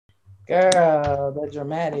Girl, the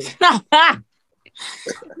dramatic.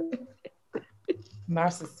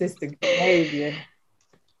 Narcissistic behavior.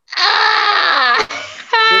 Call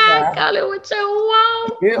it what you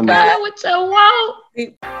want. Goodbye. Call it what you want.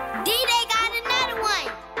 D-Day got another one.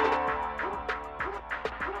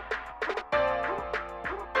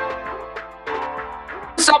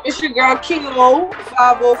 What's up? It's your girl Kilo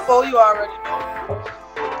 504. You already know.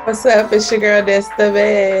 What's up? It's your girl, that's the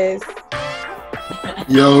best.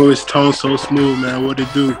 Yo, it's Tone So Smooth, man. What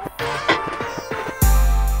it do?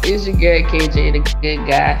 It's your girl KJ, the good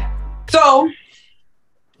guy. So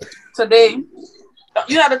today,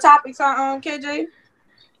 you have the topics on KJ?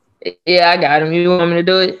 Yeah, I got him. You want me to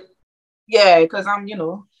do it? Yeah, because I'm,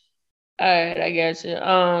 All right, I got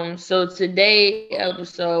you. So today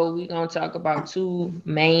episode, we're gonna talk about two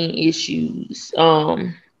main issues.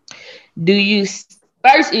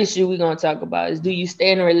 First issue we're gonna talk about is, do you stay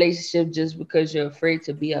in a relationship just because you're afraid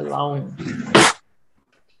to be alone?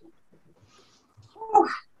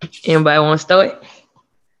 Anybody want to start?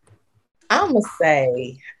 I'm going to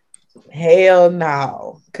say, hell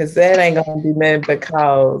no, because that ain't going to be nothing but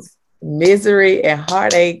cause misery and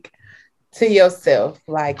heartache to yourself.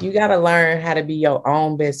 Like, you got to learn how to be your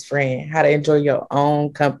own best friend, how to enjoy your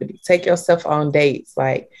own company. Take yourself on dates.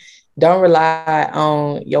 Like, don't rely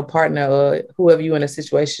on your partner or whoever you in a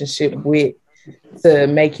situationship with to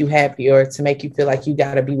make you happy or to make you feel like you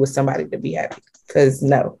got to be with somebody to be happy. Because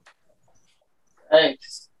no.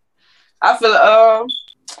 Thanks. I feel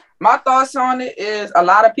my thoughts on it is a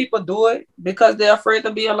lot of people do it because they're afraid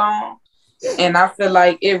to be alone. And I feel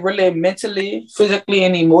like it really mentally, physically,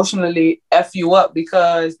 and emotionally F you up,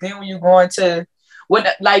 because then when you go into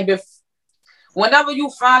whenever you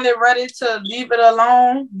finally ready to leave it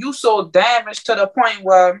alone, you so damaged to the point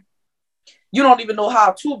where you don't even know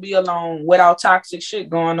how to be alone without toxic shit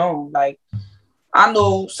going on. Like, I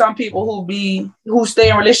know some people who stay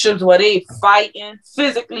in relationships where they fighting,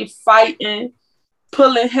 physically fighting,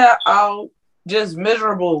 pulling hair out, just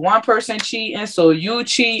miserable. One person cheating, so you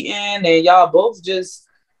cheating, and y'all both just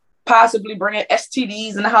possibly bringing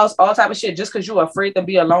STDs in the house, all type of shit, just because you're afraid to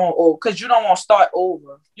be alone or because you don't want to start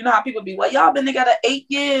over. You know how people be, well, y'all been together 8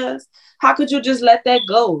 years. How could you just let that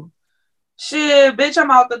go? Shit, bitch,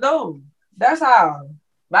 I'm out the door. That's how.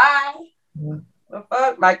 Bye. Mm-hmm. The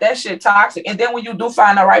fuck? Like, that shit toxic. And then when you do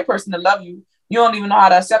find the right person to love you, you don't even know how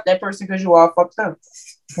to accept that person because you all fucked up.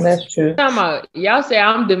 That's true. Y'all say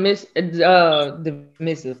I'm dismissive,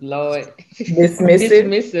 Lord.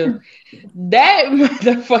 Dismissive. That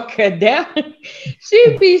motherfucker,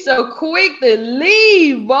 she be so quick to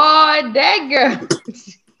leave, boy. That girl.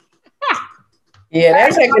 Yeah,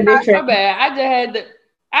 that's like a different. My bad.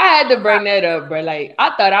 I had to bring that up, bro. Like,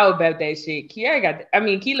 I thought I was about that shit. Kilo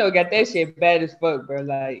got that shit bad as fuck, bro.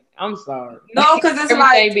 Like, I'm sorry. No, because it's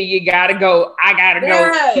like, you gotta go. I gotta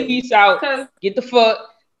go. Peace out. Get the fuck.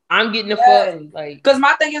 I'm getting the fuck. Like, because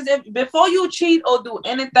my thing is, if before you cheat or do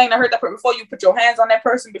anything to hurt that person, before you put your hands on that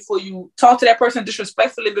person, before you talk to that person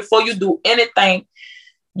disrespectfully, before you do anything,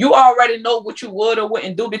 you already know what you would or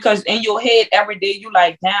wouldn't do, because in your head every day you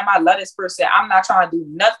like, damn, I love this person. I'm not trying to do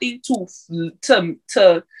nothing to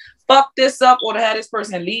fuck this up or to have this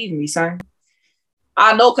person leave me, son.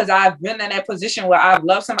 I know, because I've been in that position where I've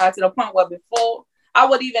loved somebody to the point where before I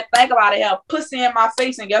would even think about it, have pussy in my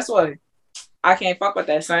face, and guess what? I can't fuck with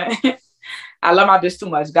that, son. I love my bitch too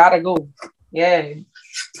much. Gotta go. Yeah.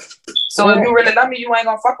 So if you really love me, you ain't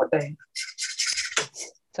gonna fuck with that.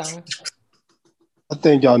 Tom. I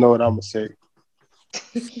think y'all know what I'm gonna say.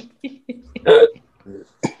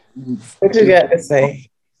 What you got to say?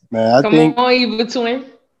 Man, Come on, Evil Twin.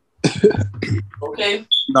 Okay.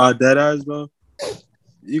 Nah, dead eyes, bro.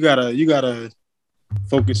 You gotta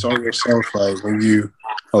focus on yourself, like when you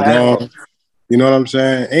alone. You know what I'm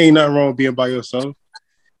saying? Ain't nothing wrong with being by yourself.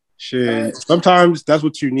 Shit. Sometimes that's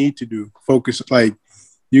what you need to do. Focus, like,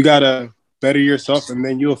 you gotta better yourself, and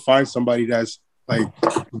then you'll find somebody that's like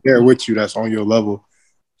there with you, that's on your level.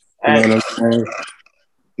 You know what I'm saying?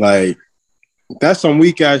 Like, that's some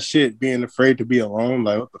weak ass shit, being afraid to be alone.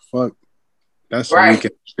 Like, what the fuck? That's some weak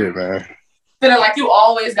ass shit, man. Feeling like you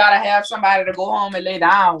always gotta have somebody to go home and lay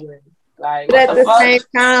down with. Like, but at the same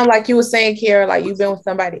time, like you were saying, Kiara, like, you've been with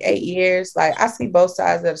somebody 8 years. Like, I see both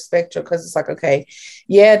sides of the spectrum, because it's like, okay,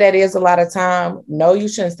 yeah, that is a lot of time. No, you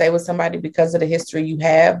shouldn't stay with somebody because of the history you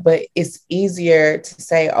have, but it's easier to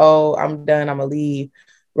say, oh, I'm done, I'm gonna leave,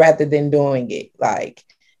 rather than doing it. Like,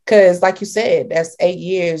 because like you said, that's 8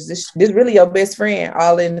 years. This really your best friend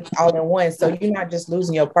all in one. So you're not just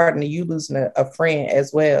losing your partner, you losing a friend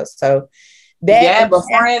as well. So that, but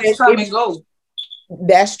friends come and go.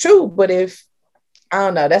 That's true. But if I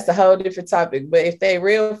don't know. That's a whole different topic. But if they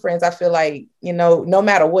real friends, I feel like, you know, no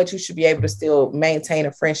matter what, you should be able to still maintain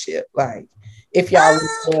a friendship. Like if y'all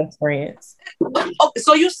were friends. Okay,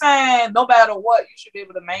 so you saying no matter what, you should be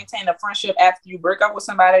able to maintain a friendship after you break up with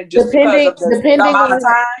somebody just because of the amount of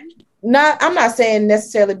time? I'm not saying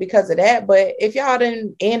necessarily because of that, but if y'all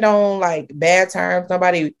didn't end on like bad terms,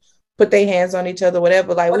 nobody put their hands on each other,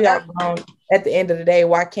 whatever, like we all grown at the end of the day,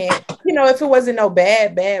 why can't, you know, if it wasn't no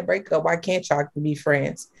bad breakup, why can't y'all be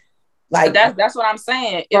friends? Like that's what I'm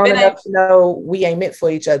saying. If it ain't, no, we ain't meant for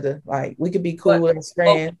each other. Like we could be cool as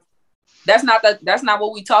friends. That's not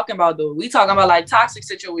what we talking about though. We talking about like toxic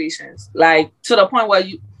situations, like to the point where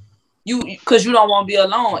you because you don't want to be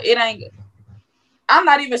alone. It ain't. I'm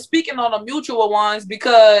not even speaking on the mutual ones,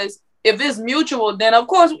 because if it's mutual, then of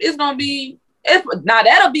course it's gonna be. Now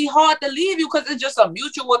that'll be hard to leave you because it's just a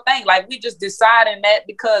mutual thing. Like we just deciding that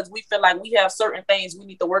because we feel like we have certain things we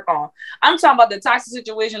need to work on. I'm talking about the toxic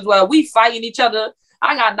situations where we fighting each other.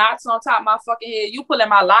 I got knots on top of my fucking head. You pulling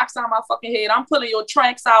my locks on my fucking head. I'm pulling your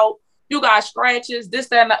tracks out. You got scratches, this,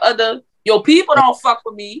 that, and the other. Your people don't fuck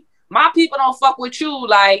with me. My people don't fuck with you.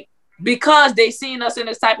 Like, because they seen us in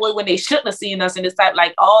this type of way when they shouldn't have seen us in this type,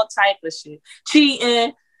 like all type of shit.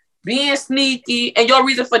 Cheating, being sneaky, and your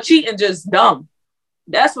reason for cheating just dumb.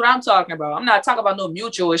 That's what I'm talking about. I'm not talking about no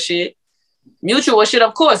mutual shit. Mutual shit,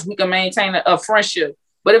 of course, we can maintain a friendship.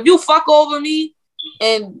 But if you fuck over me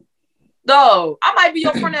and though I might be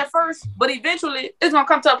your friend at first, but eventually it's gonna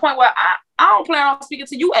come to a point where I don't plan on speaking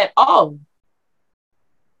to you at all.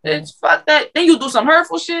 It's fuck that. Then you do some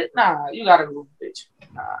hurtful shit. Nah, you gotta go, bitch.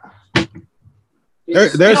 Nah.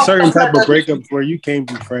 There's certain type of breakups where you can't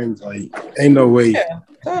be friends. Like, ain't no way. Yeah,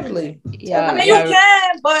 totally. Yeah, I mean, you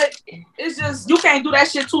can, but it's just you can't do that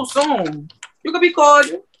shit too soon. You could be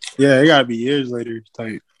cordial. Yeah, it gotta be years later.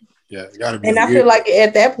 Type. Yeah, it gotta be. And I feel like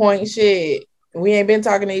at that point, shit, we ain't been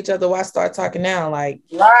talking to each other. Why start talking now? Like,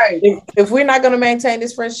 right. If we're not gonna maintain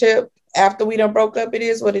this friendship after we done broke up, it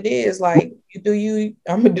is what it is. Like, you do you,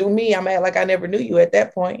 I'm gonna do me. I'm act like I never knew you at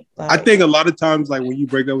that point. Like, I think a lot of times, like when you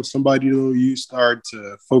break up with somebody, though, you start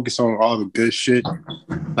to focus on all the good shit.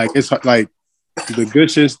 Like it's like the good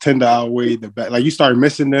shits tend to outweigh the bad. Like you start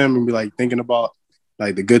missing them and be like thinking about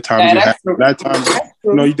like the good times you had. That time,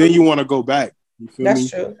 you know, then you want to go back. You feel me? That's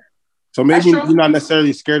true. So maybe you're not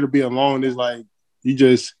necessarily scared to be alone. It's like you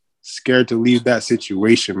just scared to leave that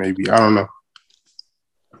situation. Maybe, I don't know.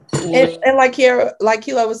 And like here, like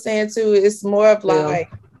Kilo was saying too, it's more of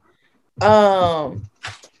like,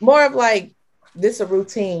 this a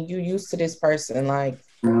routine. You used to this person, like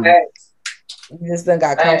you just done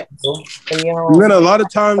got comfortable. And then a lot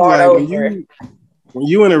of times, like when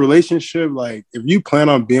you in a relationship, like if you plan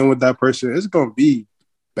on being with that person, it's gonna be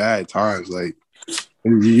bad times. Like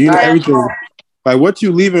you know everything. Like what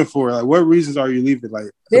you leaving for? Like what reasons are you leaving?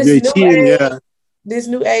 Like if they cheating, this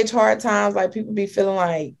new age hard times, like people be feeling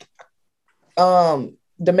like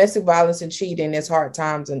domestic violence and cheating is hard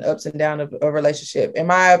times and ups and downs of a relationship. In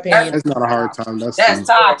my opinion, that's not a hard time. That's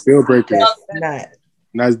toxic. Deal breaker.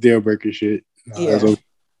 That's deal breaker shit. Yeah,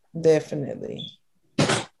 definitely.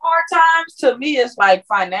 Hard times to me is like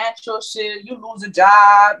financial shit. You lose a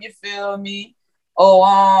job, you feel me?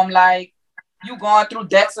 Or like you going through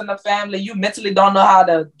debts in the family, you mentally don't know how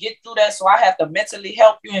to get through that. So I have to mentally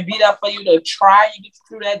help you and be there for you to try and get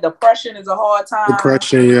through that. Depression is a hard time.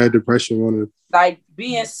 Depression. Like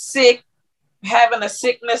being sick, having a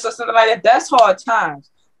sickness or something like that, that's hard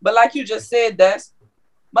times. But like you just said, that's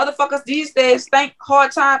motherfuckers these days think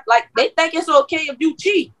hard time, like they think it's okay if you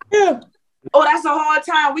cheat. Yeah. Oh, that's a hard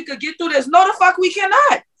time. We could get through this. No, the fuck we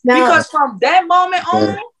cannot. No. Because from that moment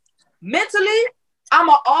on, mentally,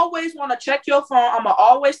 I'ma always want to check your phone. I'ma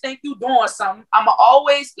always think you doing something. I'ma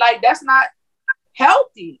always like that's not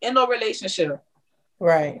healthy in a relationship.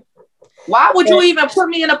 Right. Why would you even put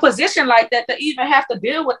me in a position like that to even have to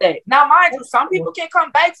deal with that? Now, mind you, some people can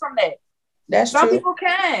come back from that. That's some true. people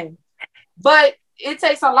can, but it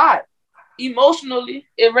takes a lot. Emotionally,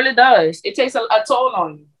 it really does. It takes a toll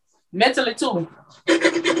on you. Mentally too.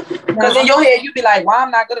 Because in your head, you be like, "Why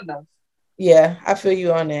I'm not good enough?" Yeah, I feel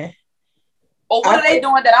you on that. Or what are they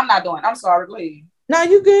doing that I'm not doing? I'm sorry, go ahead. No,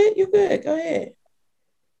 you good. You good. Go ahead.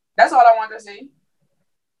 That's all I wanted to say.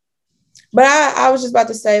 But I was just about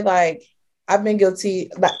to say, like, I've been guilty.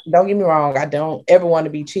 Like, don't get me wrong. I don't ever want to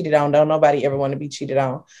be cheated on. Don't nobody ever want to be cheated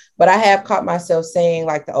on. But I have caught myself saying,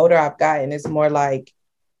 like, the older I've gotten, it's more like,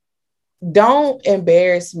 don't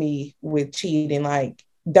embarrass me with cheating. Like,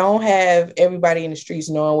 don't have everybody in the streets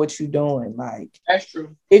knowing what you're doing. Like, that's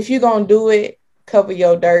true. If you're going to do it, cover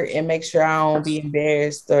your dirt and make sure I don't be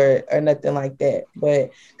embarrassed or nothing like that.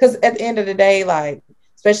 But because at the end of the day, like,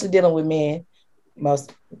 especially dealing with men,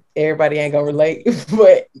 Most everybody ain't gonna relate,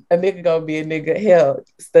 but a nigga gonna be a nigga. Hell,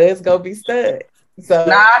 studs gonna be studs.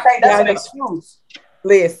 Nah, So I think that's y'all an know, excuse.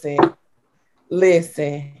 listen,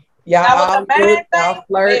 listen. Y'all Now with all the man look, thing, y'all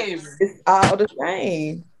flirt. baby. It's all the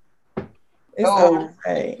same. It's all No, the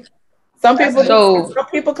same. Some that's people an do. So Some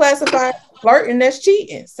people classify flirting as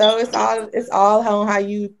cheating. So it's all on how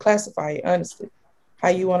you classify it. Honestly, how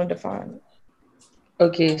you want to define it.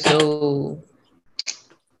 okay, so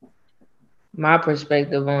my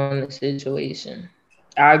perspective on the situation.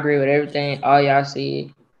 I agree with everything all y'all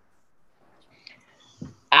said.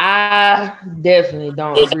 I definitely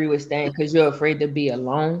don't agree with staying because you're afraid to be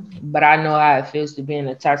alone. But I know how it feels to be in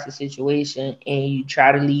a toxic situation and you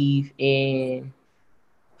try to leave and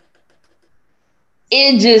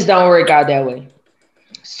it just don't work out that way.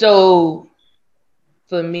 So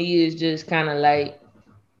for me, it's just kind of like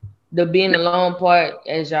the being alone part,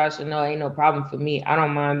 as y'all should know, ain't no problem for me. I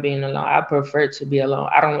don't mind being alone. I prefer to be alone.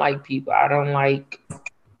 I don't like people. I don't like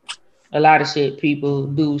a lot of shit people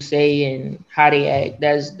do say and how they act.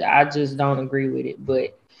 I just don't agree with it.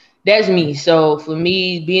 But that's me. So for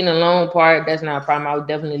me, being alone part, that's not a problem. I would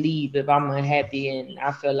definitely leave if I'm unhappy and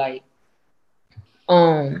I feel like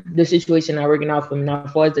the situation I'm working out from. Now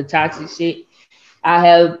as far as the toxic shit,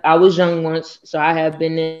 I was young once, so I have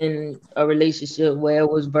been in a relationship where it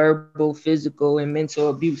was verbal, physical, and mental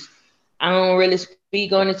abuse. I don't really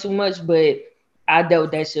speak on it too much, but I dealt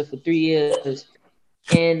with that shit for 3 years.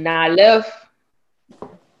 And I left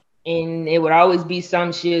and it would always be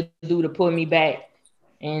some shit do to pull me back.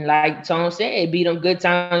 And like Tone said, it be them good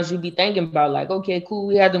times you be thinking about, like, okay, cool,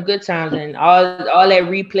 we had them good times, and all that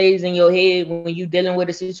replays in your head when you dealing with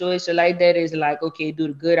a situation like that is like, okay, do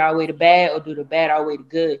the good outweigh the bad, or do the bad outweigh the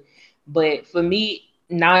good. But for me,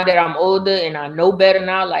 now that I'm older and I know better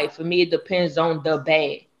now, like for me, it depends on the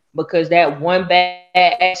bad because that one bad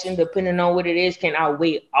action, depending on what it is, can outweigh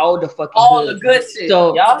all the fucking good. all the good shit.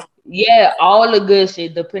 So Y'all. yeah, all the good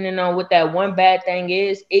shit, depending on what that one bad thing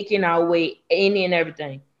is, it can outweigh any and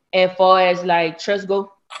everything. And far as like trust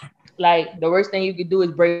go, like the worst thing you could do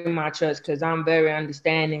is break my trust because I'm very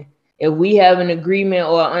understanding. If we have an agreement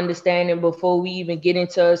or understanding before we even get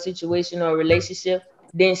into a situation or a relationship,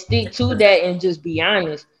 then stick to that and just be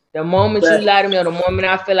honest. The moment you lie to me, or the moment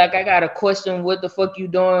I feel like I gotta question what the fuck you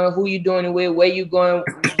doing, who you doing it with, where you going,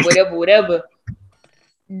 whatever, whatever,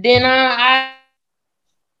 then I just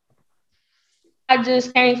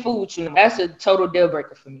can't fool with you no more. That's a total deal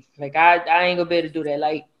breaker for me. Like I ain't gonna be able to do that.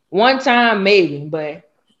 Like one time maybe, but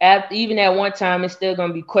even at one time, it's still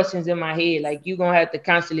gonna be questions in my head. Like you gonna have to constantly prove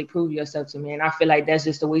yourself to me, and I feel like that's just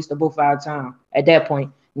a waste of both of our time at that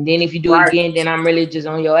point. And then if you do it again, then I'm really Right. just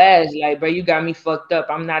on your ass. Like, bro, you got me fucked up.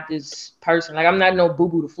 I'm not this person. Like, I'm not no boo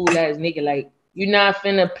boo, the fool ass nigga. Like, you're not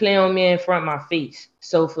finna play on me in front of my face.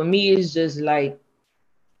 So for me, it's just like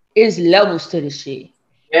it's levels to the shit.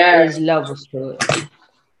 It's Yeah. levels to it.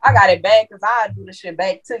 I got it back because I do the shit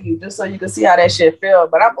back to you just so you can see how that shit feel.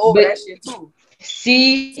 But I'm over But that shit too.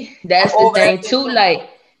 see, that's I'm the over thing that too. shit too. Like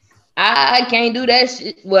I can't do that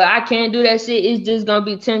shit. Well, I can't do that shit. It's just gonna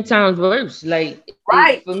be 10 times worse. Like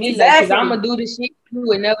Right. for me, like, cause I'm gonna Exactly. do this shit you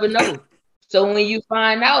would never know. So when you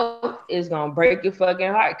find out, it's gonna break your fucking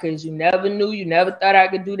heart because you never knew, you never thought I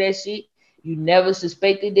could do that shit. You never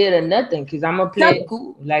suspected it or nothing. Cause I'm gonna play Tell it them.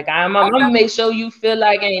 cool. Like I'm gonna make sure you feel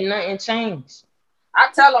like ain't nothing changed. I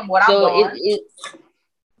tell them what I'm So doing.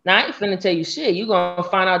 now I ain't finna tell you shit. You gonna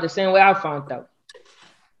find out the same way I found out.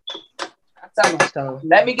 I tell them. So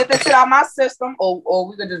Let me get this shit out my system, or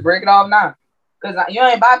we could just break it off now. Cause you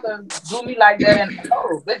ain't about to do me like that. And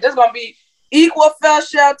oh, this gonna be equal fair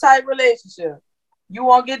share type relationship. You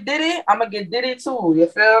want to get Diddy? I'm gonna get Diddy too. You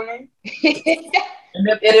feel me? And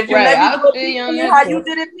if you right, let me do I it feel you on peacefully, that how you part.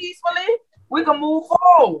 did it peacefully, we can move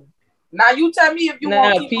forward. Now you tell me if you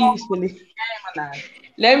want Nah, to keep on doing peacefully. the game or not.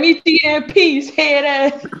 Let me see that peace, head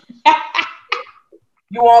ass.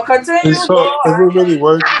 You want to And continue? so, Go. is it really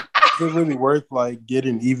worth? Is it really worth like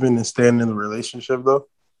getting even and staying in the relationship though?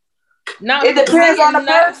 Not It for me, depends on it's the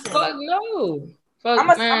not. person. Fuck no. I'm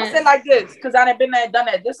Fuck gonna say man. like this because I done been there and done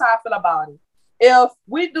that. This is how I feel about it.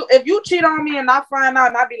 If you cheat on me and I find out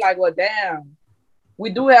and I be like, well, damn, we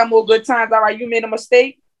do have more good times. All right, you made a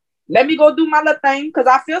mistake. Let me go do my little thing because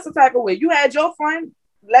I feel some type of way. You had your fun.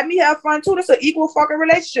 Let me have fun too. This is an equal fucking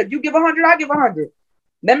relationship. You give 100, I give 100.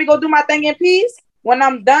 Let me go do my thing in peace. When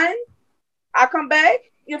I'm done, I come back.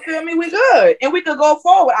 You feel me? We good. And we could go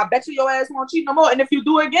forward. I bet you your ass won't cheat no more. And if you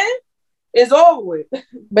do again, it's over with.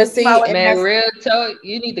 But see, and Man, that's real talk,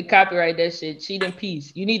 you need to copyright that shit. Cheat in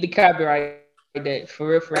peace. You need to copyright that for real. For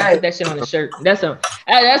real. Put that shit on a Hey, shirt. That's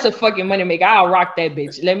a fucking money maker. I'll rock that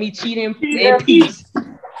bitch. Let me cheat in peace and peace. peace.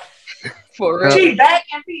 For For real. Cheat back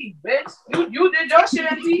in peace, bitch. You did your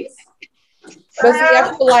shit in peace. But see,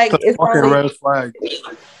 I feel like It's a fucking red flag.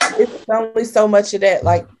 it's only so much of that.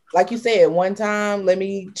 Like you said, one time, let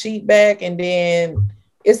me cheat back, and then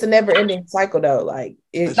it's a never ending cycle though. Like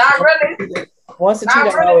it's Not really. once a Not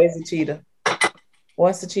cheater, really. always a cheater.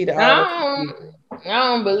 Once a cheater, always a cheater. I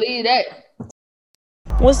don't believe that.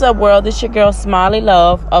 What's up, world? It's your girl Smiley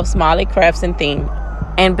Love of Smiley Crafts and Theme.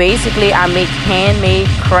 And basically, I make handmade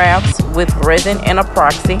crafts with resin and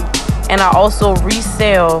epoxy. And I also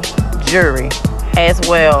resell jewelry as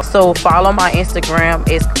well. So follow my Instagram.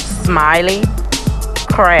 It's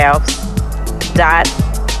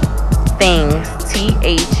smileycrafts.things,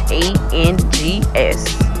 THANGS.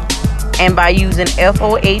 And by using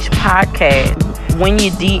FOH podcast, when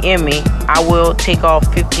you DM me, I will take off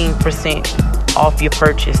 15% off your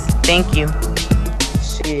purchase. Thank you.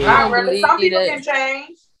 Shit. Not really. Some people can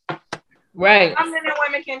change. Right. Some men and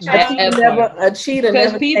women can change. A cheater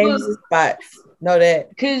never changes spots. Know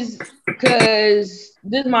that. Cause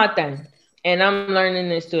this is my thing. And I'm learning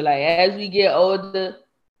this too. Like as we get older,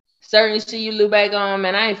 certain shit you look back on,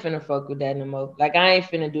 man, I ain't finna fuck with that no more. Like I ain't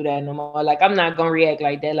finna do that no more. Like I'm not gonna react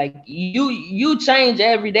like that. Like you change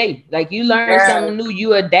every day. Like you learn something new,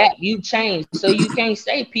 you adapt, you change. So you can't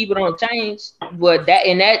say people don't change. But that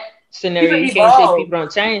in that scenario, you can't say people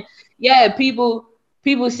don't change. Yeah, people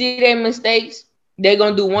see their mistakes. They're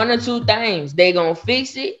gonna do one or two things. They're gonna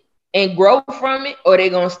fix it and grow from it, or they're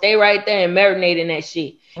gonna stay right there and marinate in that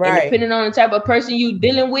shit. Right. And depending on the type of person you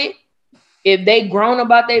dealing with, if they grown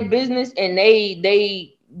about their business and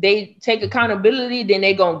they take accountability, then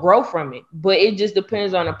they gonna grow from it. But it just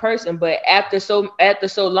depends on the person. But after so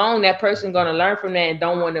long, that person gonna learn from that and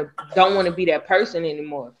don't wanna be that person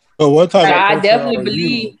anymore. But what type so of person I definitely are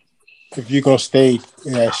believe you if you gonna stay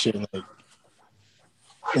in that shit like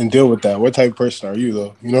and deal with that? What type of person are you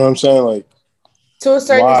though? You know what I'm saying? Like to a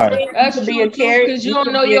certain extent, that's true because you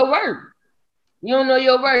don't know your worth. You don't know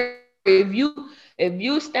your worth. If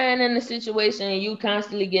you stand in a situation and you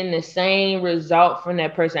constantly getting the same result from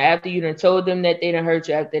that person after you done told them that they done hurt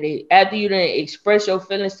you, after you done express your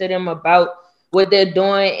feelings to them about what they're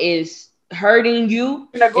doing is hurting you,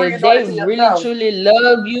 if they really truly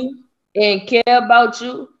love you and care about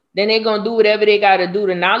you, then they're gonna do whatever they gotta do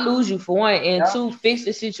to not lose you for one, and two, fix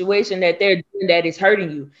the situation that they're doing that is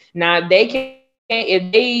hurting you. Now they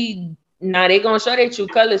gonna show their true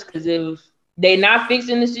colors, because if they not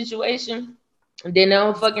fixing the situation, then they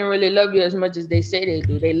don't fucking really love you as much as they say they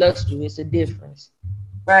do. They lust you. It's a difference.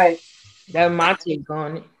 Right. That's my take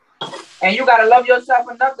on it. And you gotta love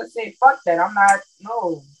yourself enough to say, fuck that. I'm not,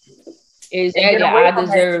 no. Exactly. I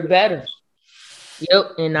deserve better.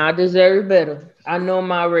 Yep, and I deserve better. I know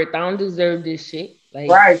my worth. I don't deserve this shit.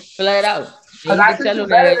 Like, right. Flat out. And you can tell them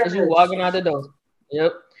that as you walking out the door.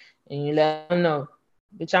 Yep. And you let them know.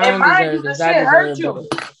 Bitch, I don't deserve this. I deserve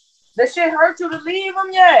better. The shit hurt you to leave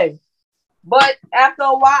them, yeah. But after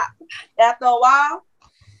a while, after a while,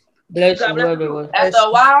 you're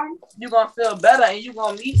gonna feel better and you're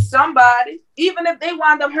gonna meet somebody. Even if they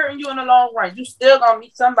wind up hurting you in the long run, you still gonna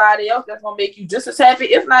meet somebody else that's gonna make you just as happy,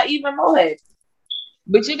 if not even more happy.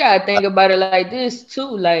 But you gotta think about it like this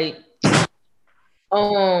too. Like,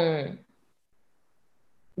 God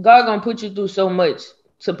gonna put you through so much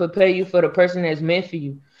to prepare you for the person that's meant for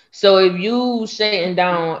you. So if you shutting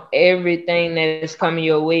down everything that is coming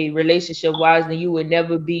your way, relationship wise, then you would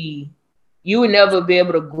never be able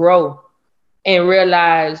to grow and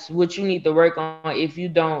realize what you need to work on if you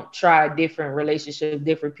don't try different relationships,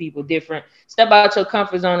 different people, step out your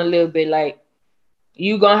comfort zone a little bit. Like,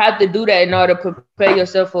 you gonna have to do that in order to prepare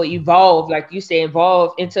yourself for evolve, like you say,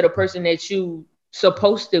 evolve into the person that you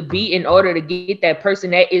supposed to be in order to get that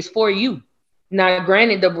person that is for you. Now,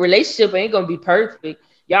 granted, the relationship ain't gonna be perfect.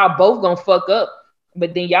 Y'all both gonna fuck up,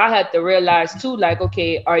 but then y'all have to realize too, like,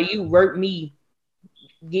 okay, are you worth me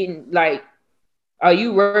getting, like, are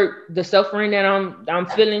you worth the suffering that I'm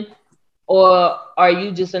feeling, or are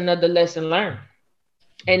you just another lesson learned?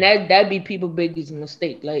 And that be people's biggest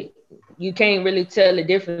mistake. Like, you can't really tell the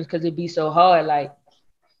difference because it be so hard. Like,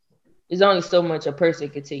 there's only so much a person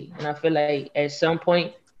can take, and I feel like at some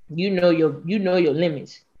point you know your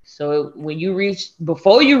limits. So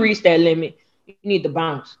before you reach that limit, you need to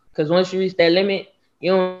bounce, because once you reach that limit,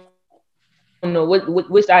 you don't know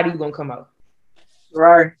which side are you gonna come out.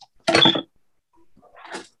 Right.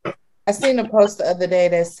 I seen a post the other day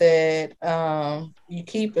that said, you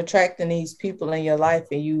keep attracting these people in your life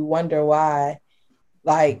and you wonder why.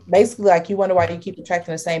 Like, basically, like, you wonder why you keep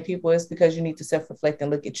attracting the same people. It's because you need to self-reflect and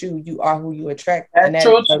look at you. You are who you attract. That's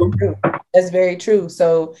true. That's very true.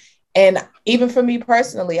 So And even for me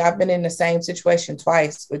personally, I've been in the same situation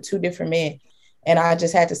twice with two different men. And I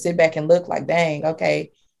just had to sit back and look like, dang,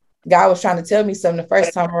 okay, God was trying to tell me something the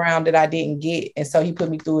first time around that I didn't get. And so he put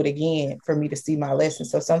me through it again for me to see my lesson.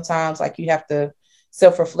 So sometimes like you have to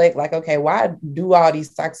self-reflect, like, okay, why do all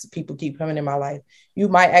these toxic people keep coming in my life? You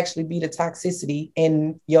might actually be the toxicity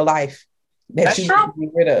in your life that That's you true. need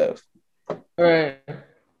to get rid of. Right.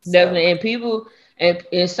 So, Definitely. And people,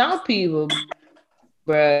 and some people,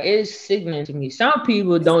 bro, it's sickening to me. Some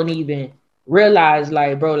people don't even realize,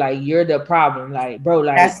 like, bro, like you're the problem. Like, bro,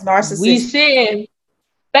 like that's we narcissistic. sitting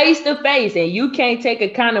face to face and you can't take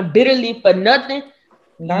accountability for nothing.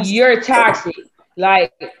 You're toxic.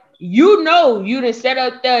 Like, you know, you done set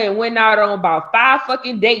up there and went out on about 5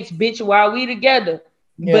 fucking dates, bitch, while we together.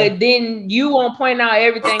 Yeah. But then you won't point out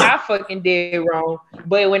everything I fucking did wrong.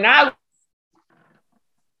 But when I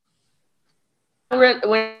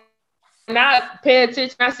pay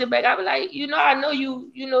attention, I sit back, I be like, I know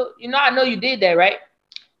I know you did that, right?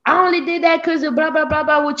 I only did that because of blah blah blah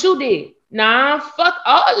blah what you did. Nah, fuck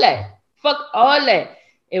all that. Fuck all that.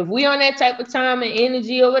 If we on that type of time and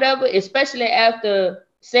energy or whatever, especially after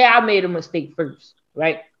say I made a mistake first,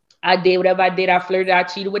 right? I did whatever I did, I flirted, I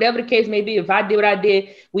cheated, whatever the case may be. If I did what I did,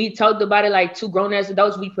 we talked about it like two grown ass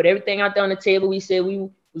adults. We put everything out there on the table. We said we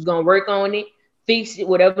was gonna work on it, fix it,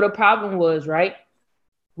 whatever the problem was, right?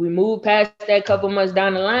 We moved past that couple months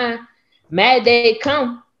down the line. Mad day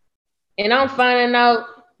come, and I'm finding out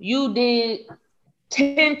you did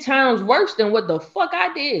 10 times worse than what the fuck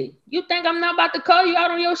I did. You think I'm not about to call you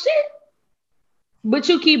out on your shit? But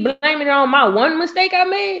you keep blaming it on my one mistake I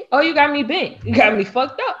made? Oh, you got me bent. You got me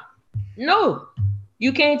fucked up. No.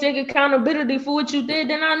 You can't take accountability for what you did,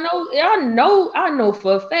 then I know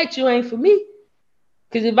for a fact you ain't for me.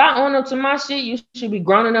 Because if I own up to my shit, you should be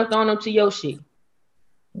grown enough to own up to your shit.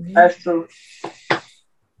 That's true.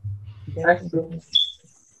 That's true.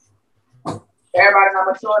 Everybody's not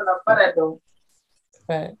mature enough for that though.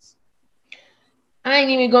 Facts. I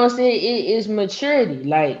ain't even gonna say it is maturity,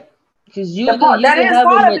 like, because you That can is have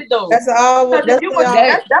part of it though. That's all. Because That's if you all.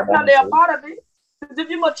 that's definitely a part of it. Because if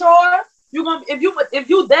you mature, you gonna if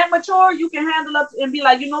you that mature, you can handle up and be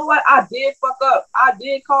like, you know what, I did fuck up, I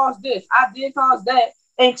did cause this, I did cause that,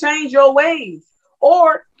 and change your ways.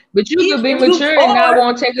 Or but you could be if you mature and not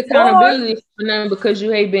want to take accountability for nothing because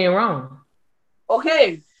you hate being wrong.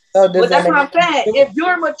 Okay, So but that's what I'm saying. sense? If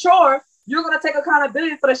you're mature, you're gonna take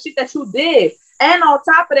accountability for the shit that you did. And on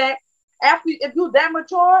top of that, if you that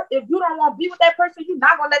mature, if you don't want to be with that person, you're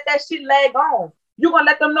not gonna let that shit lag on. You're gonna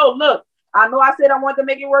let them know, look, I know I said I wanted to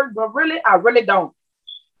make it work, but really, I really don't.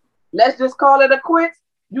 Let's just call it a quit.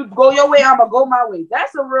 You go your way, I'm gonna go my way.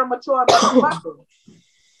 That's a real mature motherfucker.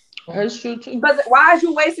 That's true too. Because why is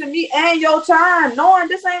you wasting me and your time knowing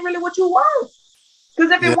this ain't really what you want?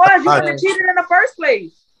 Because if it was, you wouldn't have cheated in the first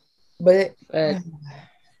place. But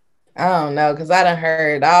I don't know, because I done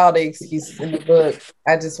heard all the excuses in the book.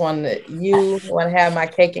 I just want to have my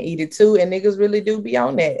cake and eat it too. And niggas really do be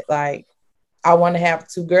on that. Like, I want to have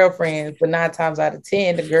two girlfriends, but 9 times out of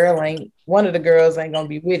 10, one of the girls ain't gonna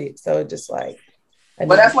be with it. So just like,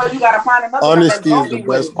 but that's why you gotta find another. Honesty is the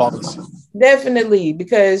best policy. Definitely,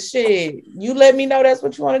 because shit, you let me know that's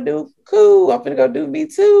what you want to do. Cool, I'm gonna go do me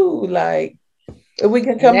too. Like, if we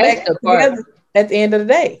can come back together at the end of the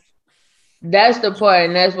day. That's the part,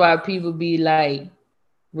 and that's why people be like,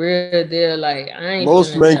 real deal, like, I ain't.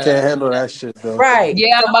 Most men can't handle that shit though. Right.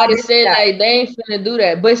 Yeah, I'm about to say like they ain't finna do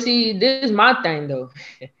that. But see, this is my thing though.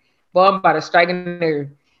 Boy, I'm about to strike a nerve.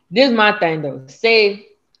 This is my thing though. Say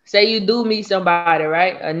you do meet somebody,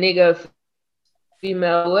 right? A nigga,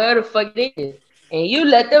 female, whatever the fuck it is, and you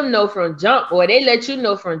let them know from jump, or they let you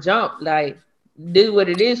know from jump, like, this is what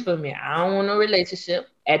it is for me. I don't want no relationship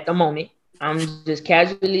at the moment. I'm just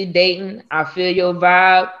casually dating. I feel your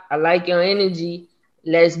vibe. I like your energy.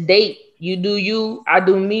 Let's date. You do you, I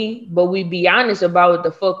do me, but we be honest about what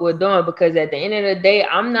the fuck we're doing, because at the end of the day,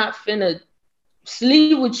 I'm not finna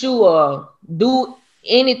sleep with you or do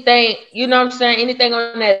anything, you know what I'm saying, anything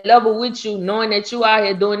on that level with you, knowing that you out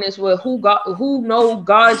here doing this with who know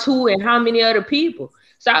God's who and how many other people.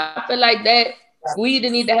 So I feel like that we either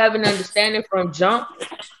need to have an understanding from jump,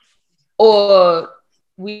 or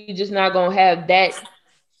we just not gonna have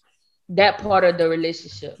that part of the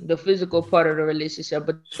relationship, the physical part of the relationship.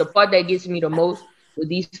 But the part that gets me the most with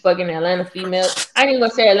these fucking Atlanta females, I ain't even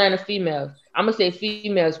gonna say Atlanta females, I'm gonna say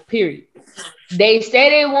females, period. They say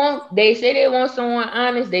they want someone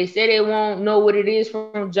honest. They say they won't know what it is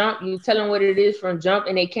from jump. You tell them what it is from jump,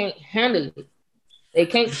 and they can't handle it. They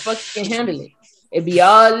can't fucking handle it. It be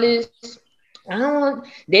all this.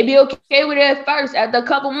 They be okay with it at first. After a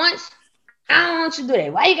couple months, I don't want you to do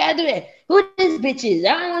that. Why you gotta do that? Who this bitch is?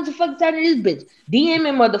 I don't want you to fucking talk to this bitch.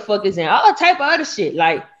 DMing motherfuckers and all type of other shit.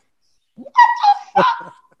 Like, what the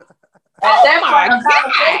fuck? At Oh that my point, a god!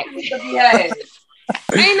 conversation needs to be had.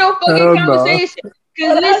 Ain't no fucking Hell no. conversation.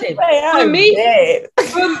 Cause listen, for I'm me, dead.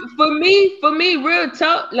 for me, real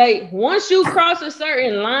talk. Like once you cross a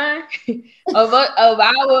certain line of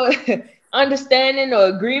our understanding or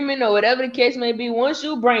agreement or whatever the case may be, once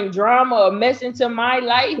you bring drama or mess into my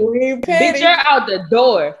life, Queen bitch, Petty. you're out the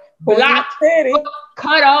door, Queen blocked, Petty.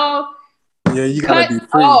 cut off, Yeah, you gotta cut be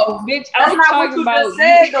free. off, bitch. That's I'm not what talking you about just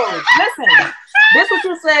said, though. Listen, this what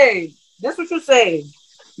you said. This what you said.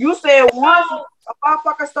 You said once a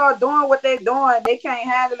motherfucker start doing what they doing, they can't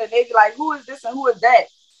handle it. They be like, who is this and who is that?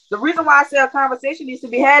 The reason why I say a conversation needs to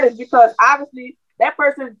be had is because obviously that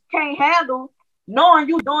person can't handle knowing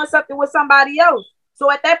you doing something with somebody else.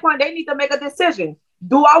 So at that point, they need to make a decision.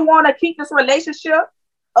 Do I want to keep this relationship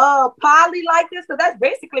poly like this? Because that's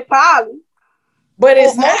basically poly. But Or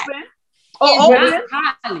it's not. open. Or it's open. not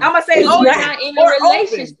highly. I'm gonna say It's We're open not in a or open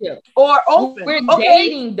relationship. or open. We're Okay.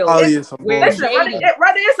 dating though. Poly is some We're bullshit. Listen, dating.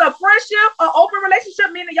 whether it's a friendship or open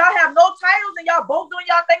relationship, meaning y'all have no titles and y'all both doing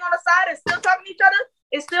y'all thing on the side and still talking to each other,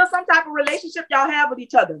 it's still some type of relationship y'all have with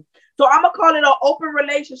each other. So I'm gonna call it an open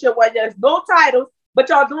relationship where there's no titles, but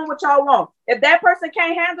y'all doing what y'all want. If that person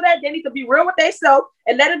can't handle that, they need to be real with themselves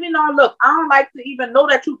and let it be known. Look, I don't like to even know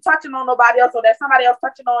that you touching on nobody else or that somebody else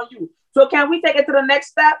touching on you. So can we take it to the next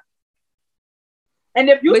step? And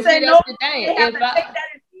if you But say see, no, that's the thing. they have If to take that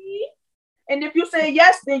as heed. And if you say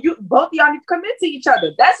yes, then you both of y'all need to commit to each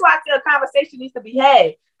other. That's why I say a conversation needs to be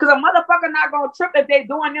had. Because a motherfucker not gonna trip if they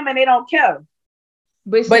doing them and they don't care.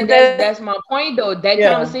 But see, But that's my point though. That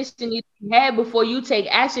Yeah. conversation needs to be had before you take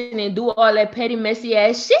action and do all that petty, messy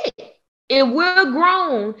ass shit. If we're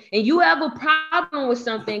grown and you have a problem with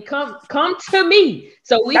something, come to me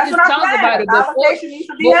so we That's can what I'm talk saying. about The it before. conversation needs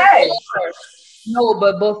to be had. No,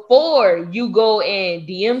 but before you go and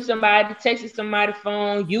DM somebody, text somebody's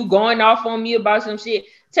phone, you going off on me about some shit.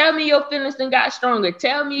 Tell me your feelings then got stronger.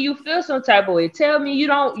 Tell me you feel some type of way. Tell me you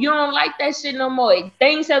don't like that shit no more.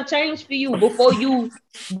 Things have changed for you before you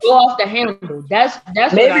go off the handle. That's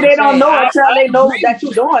what Maybe I'm they don't saying. know until they know agree. that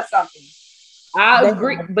you're doing something. I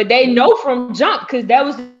agree, but they know from jump because that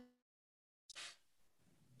was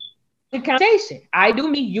the conversation. I do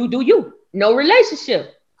me, you do you. No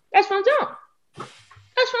relationship. That's from jump.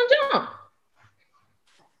 That's from jump.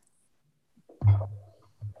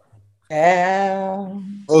 Yeah.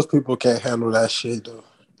 Most people can't handle that shit though.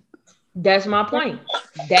 That's my point.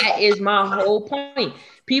 That is my whole point.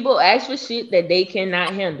 People ask for shit that they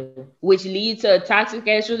cannot handle, which leads to a toxic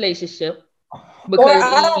ass relationship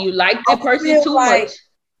because you like that person too much.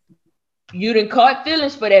 You done caught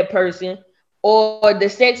feelings for that person, or the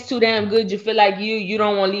sex too damn good. You feel like you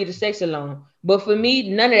don't want to leave the sex alone. But for me,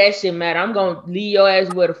 none of that shit matter. I'm gonna leave your ass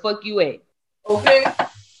where the fuck you at. Okay.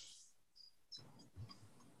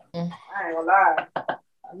 I ain't gonna lie.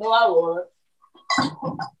 I know I would.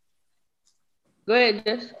 Go ahead,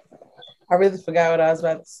 Jess. I really forgot what I was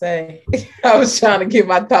about to say. I was trying to get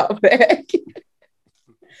my thought back.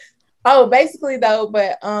 Oh, basically though,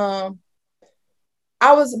 but I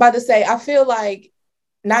was about to say I feel like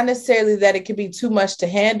not necessarily that it could be too much to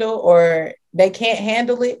handle or they can't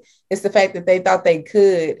handle it. It's the fact that they thought they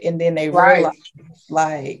could and then they realized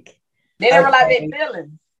like they didn't realize their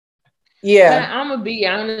feelings. Yeah. I'm gonna be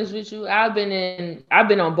honest with you. I've been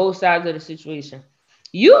on both sides of the situation.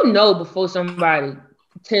 You know before somebody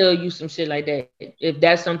tell you some shit like that, if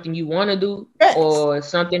that's something you want to do or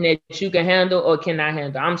something that you can handle or cannot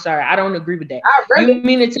handle. I'm sorry, I don't agree with that. You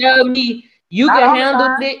mean to tell me you can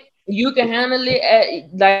handle it? You can handle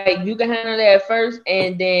it you can handle it at first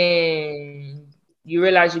and then you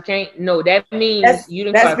realize you can't. No, that means you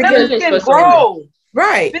didn't cause feelings for someone.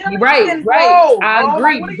 Right. I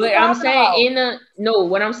agree. But I'm saying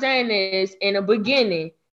what I'm saying is in the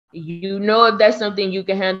beginning, you know if that's something you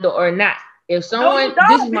can handle or not. If someone,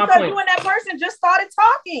 this is my point. You and that person just started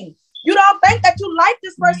talking. You don't think that you like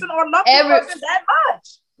this person or love this person that much.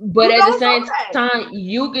 But at the same time,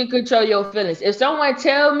 you can control your feelings. If someone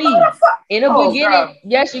tell me in the beginning,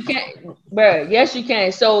 yes, you can, bro. Yes, you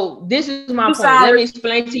can. So this is my point. Let me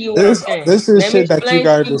explain to you what I'm saying. This is shit that you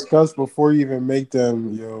gotta discuss before you even make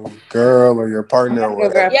them your girl or your partner or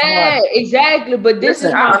whatever. Yeah, exactly. But this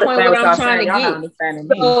is my point. What I'm trying to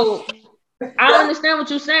get. So I understand what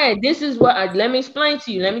you're saying. This is what. Let me explain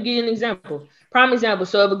to you. Let me give you an example. Prime example.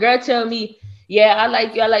 So if a girl tell me, yeah, I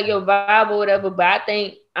like you, I like your vibe or whatever, but I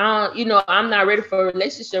think I'm not ready for a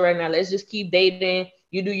relationship right now. Let's just keep dating.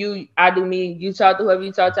 You do you, I do me. You talk to whoever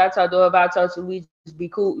you talk to, I talk to whoever I talk to. We just be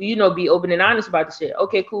cool, be open and honest about the shit.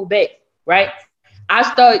 Okay, cool, bet. right? I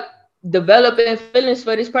start developing feelings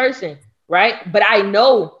for this person, right? But I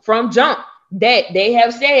know from jump that they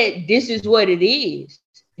have said this is what it is.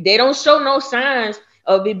 If they don't show no signs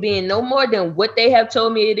of it being no more than what they have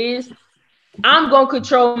told me it is, I'm gonna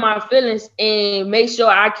control my feelings and make sure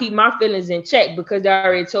I keep my feelings in check because they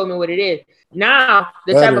already told me what it is. Now,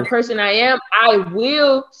 the type of person I am, I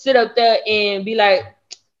will sit up there and be like,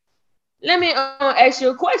 let me ask you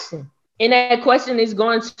a question. And that question is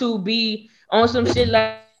going to be on some shit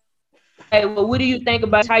like, well, what do you think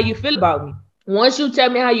about how you feel about me? Once you tell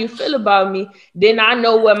me how you feel about me, then I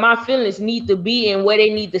know where my feelings need to be and where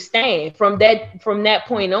they need to stand from that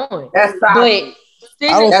point on. That's toxic. But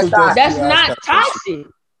I don't suggest that's you ask not that question.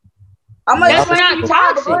 toxic. I'm gonna That's explain to not you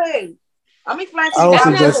why, but go toxic. ahead. I'm explaining to I you don't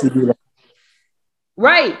why. suggest you do that.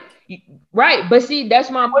 Right. Right. But see, that's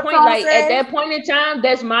my What point. y'all Like at saying? that point in time,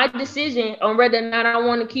 that's my decision on whether or not I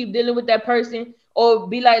want to keep dealing with that person or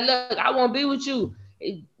be like, look, I won't be with you.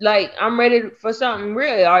 Like I'm ready for something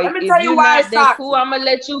real. Or Let me if tell you you're why not, it's then toxic. cool, I'm gonna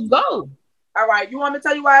let you go. All right, you want me to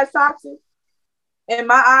tell you why it's toxic? In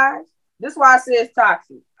my eyes, this is why I say it's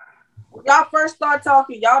toxic. When y'all first start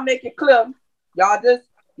talking, y'all make it clear.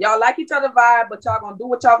 Y'all like each other vibe, but y'all gonna do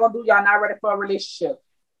what y'all gonna do. Y'all not ready for a relationship.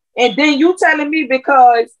 And then you telling me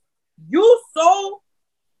because you so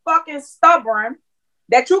fucking stubborn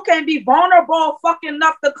that you can be vulnerable fucking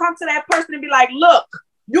enough to come to that person and be like, look,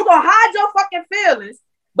 you gonna hide your fucking feelings,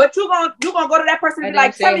 but you gonna go to that person and be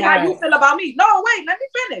like, tell me how you feel about me. No, wait, let me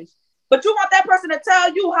finish. But you want that person to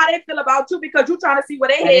tell you how they feel about you because you're trying to see where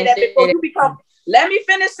they head at before you become. Let me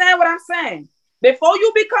finish saying what I'm saying. Before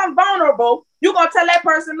you become vulnerable, you're gonna tell that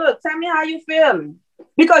person, look, tell me how you feeling.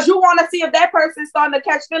 Because you want to see if that person's starting to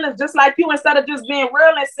catch feelings just like you, instead of just being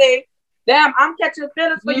real and say, damn, I'm catching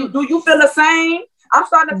feelings for you. Do you feel the same? I'm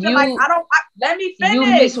starting to feel like let me finish. You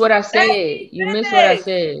missed what I said. You missed what I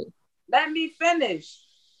said. Let me finish.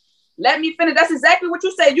 Let me finish. That's exactly what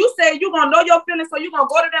you said. You said you're going to know your feelings, so you're going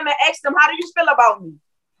to go to them and ask them, how do you feel about me?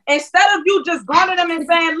 Instead of you just going to them and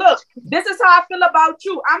saying, look, this is how I feel about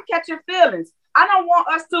you. I'm catching feelings. I don't want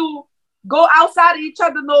us to go outside of each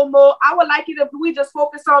other no more. I would like it if we just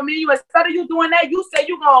focus on me and you. Instead of you doing that, you say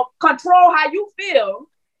you're going to control how you feel.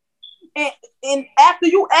 And after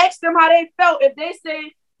you ask them how they felt, if they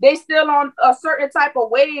say they still on a certain type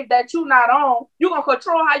of wave that you're not on, you're going to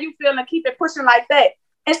control how you feel and keep it pushing like that.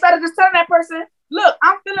 Instead of just telling that person, look,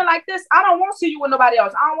 I'm feeling like this. I don't want to see you with nobody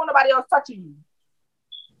else. I don't want nobody else touching you.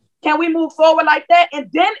 Can we move forward like that?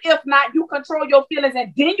 And then if not, you control your feelings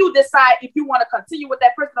and then you decide if you want to continue with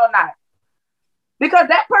that person or not. Because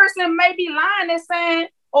that person may be lying and saying,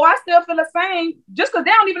 oh, I still feel the same, just because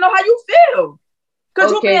they don't even know how you feel.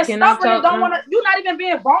 Because you're being stubborn and don't want to, you're not even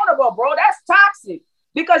being vulnerable, bro. That's toxic.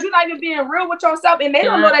 Because you're not even being real with yourself and they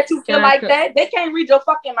don't know that you feel like that. They can't read your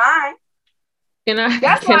fucking mind.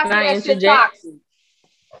 That's why I say that shit toxic.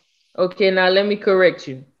 Okay, now let me correct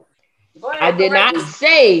you. I did not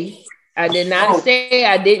say I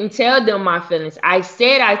didn't tell them my feelings. I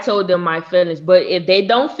said I told them my feelings, but if they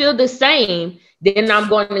don't feel the same, then I'm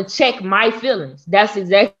going to check my feelings. That's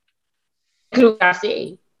exactly what I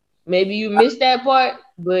said. Maybe you missed that part,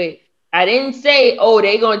 but I didn't say, oh,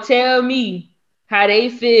 they going to tell me how they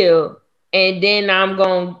feel, and then I'm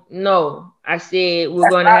going to, no. I said, we're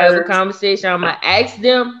going to have a conversation. I'm going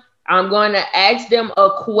to ask them a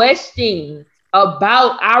question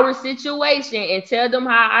about our situation and tell them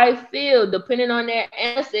how I feel. Depending on their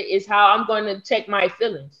answer is how I'm going to check my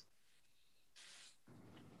feelings.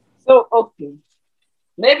 So, okay.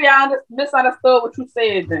 Maybe I misunderstood what you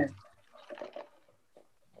said then.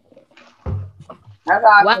 That's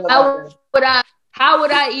how I feel about that. How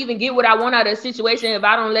would I even get what I want out of the situation if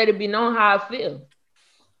I don't let it be known how I feel?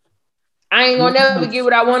 I ain't gonna never get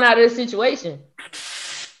what I want out of the situation.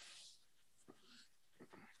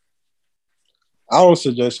 I don't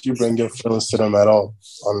suggest you bring your feelings to them at all,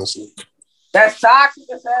 honestly. That's toxic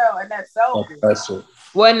as hell, and that's selfish. That's it.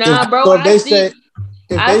 Well, nah, bro. So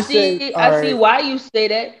I see why you say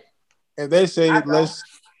that. If they say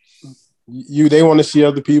they want to see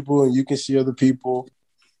other people and you can see other people,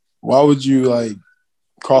 why would you like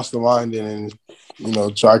cross the line then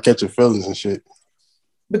and try to catch your feelings and shit?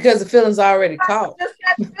 Because the feelings are already caught. Just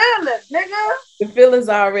catch feelings, nigga. The feelings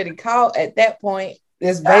are already caught at that point.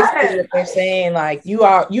 It's basically what they're saying. Like you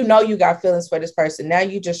got feelings for this person. Now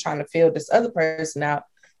you're just trying to feel this other person out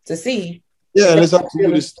to see. Yeah, and it's up to you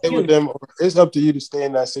to stay with them, or it's up to you to stay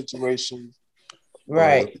in that situation.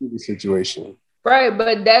 Right. The situation. Right,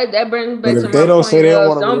 but that brings back to my point. If they don't say they don't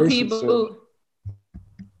want a some relationship, people.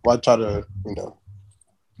 why try to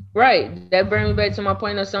Right. That brings me back to my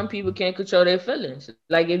point of some people can't control their feelings.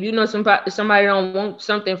 Like if you know somebody don't want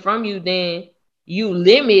something from you, then you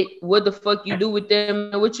limit what the fuck you do with them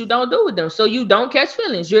and what you don't do with them. So you don't catch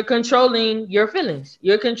feelings. You're controlling your feelings.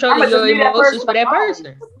 You're controlling I'ma just your leave that emotions person for that alone.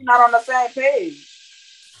 person. We're not on the same page.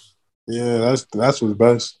 Yeah, that's what's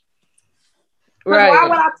best. Because why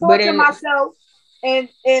would Right. I But torture then myself and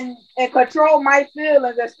control my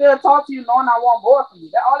feelings and still talk to you knowing I want more from you?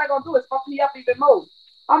 That all they're gonna do is fuck me up even more.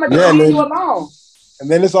 I'm gonna just Yeah, leave you alone. and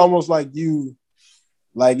then it's almost like you,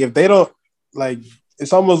 like if they don't, like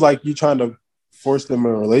it's almost like you trying to force them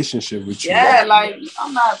in a relationship with you. Yeah, like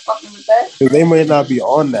I'm not fucking with that. 'Cause they may not be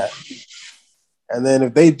on that. And then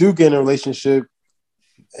if they do get in a relationship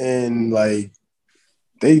and like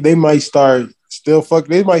they might start still fuck,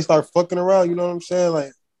 they might start fucking around. You know what I'm saying?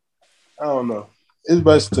 Like I don't know. It's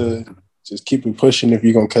best to just keep it pushing if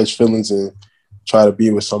you're gonna catch feelings and try to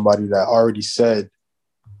be with somebody that already said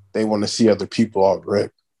they want to see other people off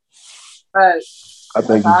rip. Right. I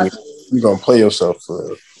think you're gonna play yourself for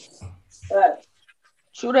real. Right.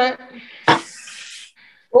 true that.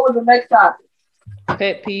 What was the next topic?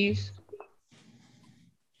 Pet peeves.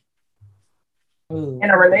 In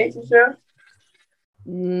a relationship?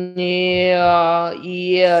 Yeah,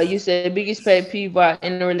 yeah. You said biggest pet peeve while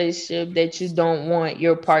in a relationship that you don't want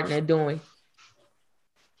your partner doing.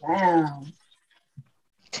 Damn.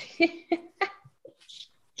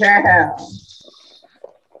 Damn.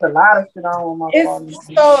 It's a lot of shit on with my partner.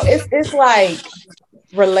 It's like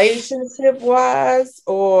relationship wise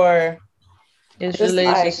or It's just like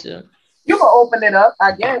relationship. You can open it up,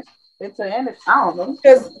 I guess. It's an end. I don't know.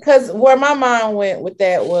 because where my mind went with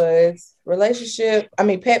that was relationship. I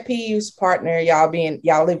mean, pet peeves, partner, y'all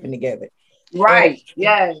living together. And Right.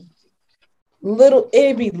 Yeah.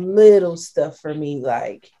 it'd be little stuff for me,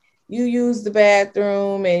 like you use the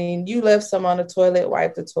bathroom and you left some on the toilet,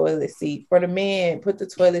 wipe the toilet seat. For the men, put the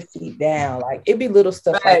toilet seat down. Like it'd be little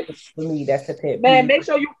stuff Right. like that for me. That's a pet Man, peeve. make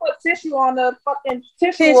sure you put tissue on the fucking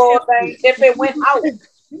tissue roll thing if it went out.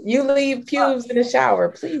 You leave pubes in the shower,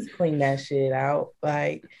 please clean that shit out.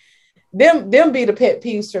 Like them be the pet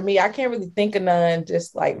peeves for me. I can't really think of none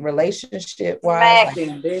just like relationship wise. Like,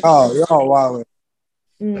 Smacking, bitch. Oh, y'all wild.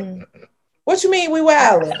 what you mean we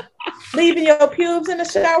wilding? Leaving your pubes in the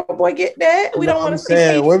shower, boy, get that. We You know don't what want I'm to see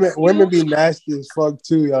saying? Women pubes. be nasty as fuck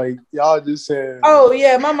too. Like y'all just saying, Oh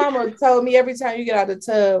yeah, my mama told me every time you get out of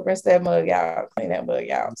the tub, rinse that mug out, clean that mug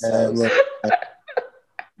out. So, man, look,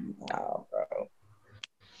 oh, bro.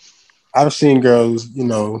 I've seen girls,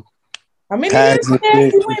 I mean, it is pads some and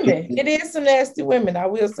nasty shit, women. It is some nasty women. I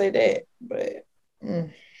will say that, but.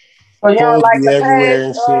 So you don't clothes like be the everywhere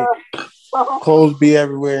and shit. past. Clothes be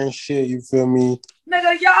everywhere and shit. You feel me?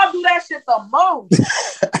 Nigga, y'all do that shit the most.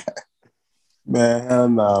 Man, hell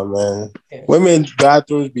nah, man. Yeah. Women's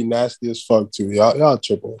bathrooms be nasty as fuck too. Y'all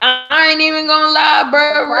tripping. I ain't even gonna lie,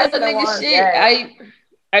 bro. Real The nigga ones, shit. yeah.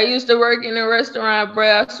 I used to work in a restaurant,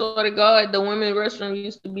 bro. I swear to God, the women's restroom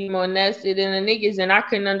used to be more nasty than the niggas, and I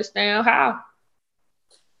couldn't understand how. I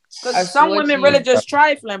Because some swear to women really you. just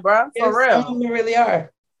trifling, bro. For Yes, real. some women really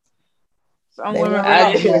are. Some They women really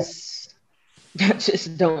I really are.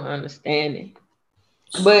 just don't understand it.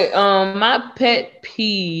 But my pet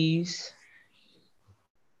peeves,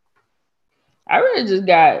 I really just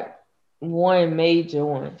got one major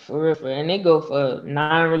one for real, and they go for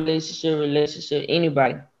non-relationship, relationship,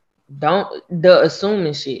 anybody. Don't the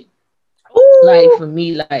assuming shit. Like for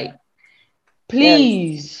me, like Yes.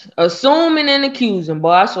 please assuming and accusing,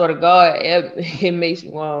 boy. I swear to God, it makes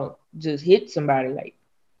me want to just hit somebody. Like,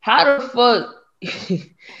 how the fuck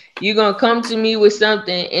you gonna come to me with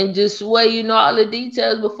something and just swear you know all the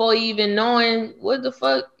details before even knowing what the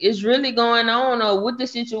fuck is really going on or what the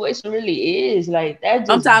situation really is? Like that just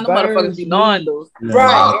Sometimes the motherfuckers burns be knowing me. though.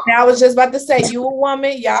 Right. And I was just about to say, you a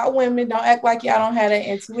woman, y'all women don't act like y'all don't have that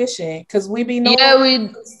intuition. Because we be knowing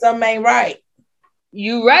Yeah, something ain't right.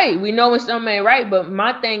 you right. We know when something ain't right, but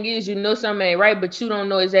my thing is, you know something ain't right, but you don't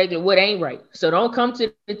know exactly what ain't right. So don't come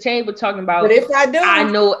to the table talking about, But if I I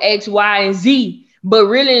do, know X, Y, and Z, but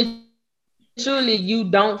really and truly you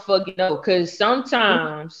don't fucking know. Because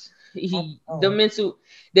sometimes the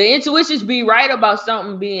intuitions be right about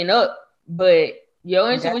something being up, but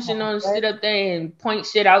your intuition don't sit up there and point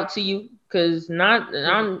shit out to you.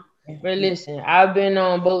 But listen, I've been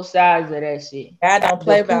on both sides of that shit. God don't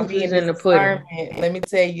play about proof me is in in the the pudding. discernment. Let me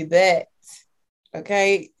tell you that.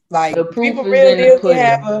 Okay. Like The proof people is really in the do can pudding.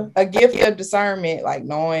 have a gift of discernment, like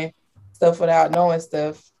knowing stuff without knowing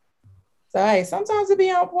stuff. So hey, sometimes it be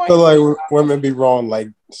on point. I feel like women be wrong like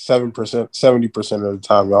 7%, 70% of the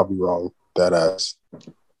time. Y'all be wrong. That ass.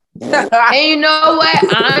 And you know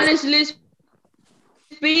what? Honestly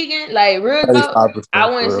speaking, like real talk, 95% I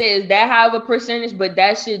for wouldn't real. say it's that high of a percentage, but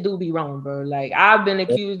that shit do be wrong, bro. Like I've been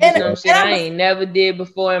accused of some shit I ain't never did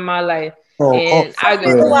before in my life. And I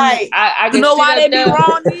could prove, I You can know sit why up they be there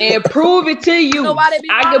wrong? and prove it to you. You know why they be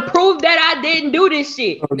I wrong? can prove that I didn't do this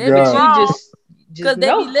shit. Oh, They be God. wrong Just because they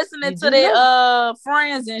be know. listening You to just their know.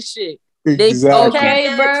 friends and shit. They Exactly. Okay,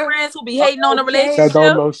 their bro. friends who be hating on the Okay. relationship. That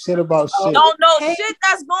don't know shit about shit. Don't know Okay. shit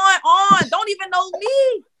that's going on. Don't even know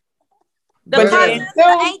me. The But cousins, then the too,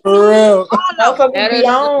 aunties, For real. all of them. That motherfuckers be is,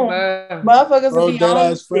 on. bro. Motherfuckers Bro, be dead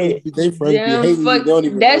on ass friends, shit. they friends be Them hating you. fuck. They don't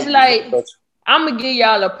even That's know like, you. I'm gonna give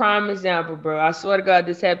y'all a prime example, bro. I swear to God,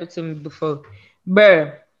 this happened to me before.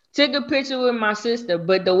 Bro, took a picture with my sister,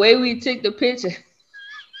 but the way we took the picture,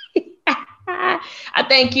 I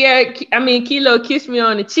think Kilo kissed me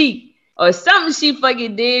on the cheek or something she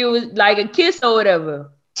fucking did was like a kiss or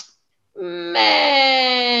whatever. Man,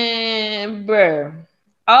 bro,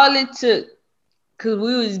 all it took, cause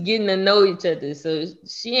we was getting to know each other, so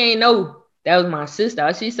she ain't know that was my sister.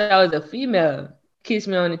 All she saw was a female kiss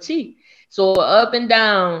me on the cheek. So up and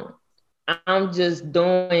down, I'm just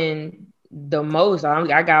doing the most. I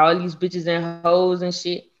got all these bitches and hoes and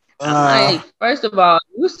shit. I'm like, first of all,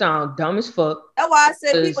 you sound dumb as fuck. That's why I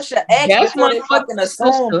said people should ask That's before my they fucking fucking assume.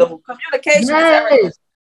 sister. Though communication is everything. Yes.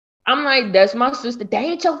 I'm like, that's my sister. That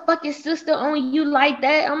ain't your fucking sister on you like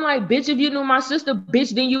that. I'm like, bitch, if you knew my sister,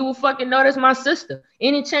 bitch, then you would fucking know that's my sister.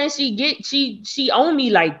 Any chance she get, she own me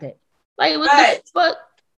like that. Like, what the fuck?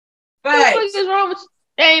 What the fuck is wrong with you?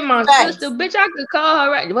 That ain't my sister, bitch. I could call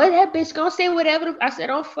her right. What that bitch gonna say whatever? I said,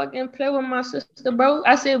 don't fucking play with my sister, bro.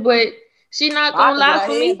 I said, but she not gonna lie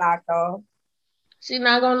for me. She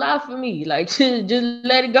not gonna lie for me. Like, just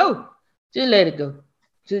let it go. Just let it go.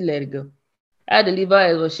 Just let it go. I had to leave her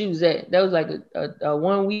as where she was at. That was like a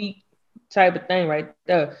 1 week type of thing right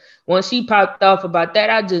there. Once she popped off about that,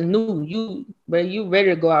 I just knew you ready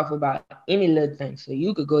to go off about any little thing. So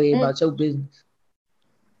you could go ahead about your business.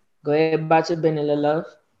 Go ahead about your business, little love.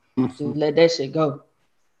 Just let that shit go.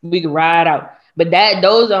 We can ride out. But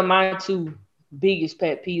those are my two biggest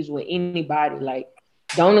pet peeves with anybody. Like,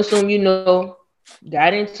 don't assume you know,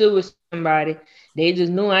 got into it with somebody. They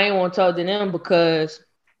just knew I ain't want to talk to them because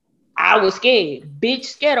I was scared. Bitch,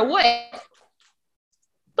 scared of what?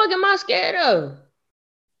 Fuck am I scared of?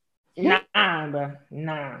 Nah, bro.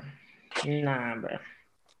 Nah, bro.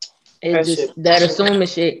 It's just that assuming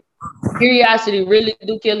shit. Curiosity really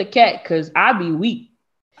do kill a cat because I be weak.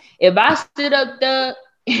 If I sit up there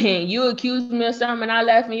and you accuse me of something and I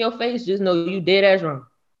laugh in your face, just know you dead ass wrong.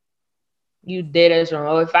 You dead ass wrong.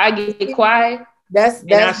 Or if I get quiet, that's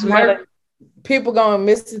I smirk, people gonna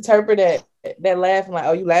misinterpret that laughing like,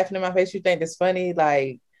 oh, you laughing in my face? You think it's funny?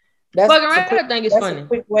 Like that's fucking right. I think it's funny. A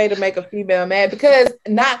quick way to make a female mad because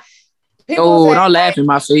not people. Oh, don't laugh in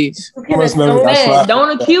my face. Man,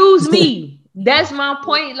 don't accuse me. That's my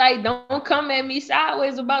point. Like, don't come at me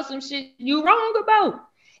sideways about some shit you wrong about.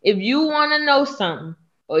 If you want to know something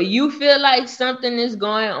or you feel like something is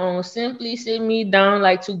going on, simply sit me down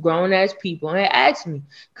like two grown ass people and ask me.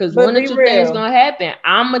 Because one or two things gonna happen.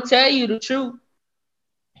 I'm gonna tell you the truth.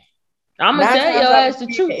 I'm gonna tell your ass the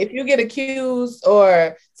truth. If you get accused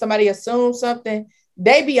or somebody assumes something,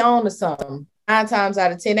 they be on to something. 9 times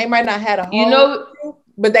out of 10, they might not have a whole truth,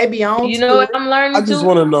 but they be on. You know what I'm learning? I just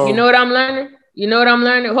want to know. You know what I'm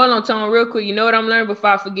learning? Hold on, Tom, real quick. You know what I'm learning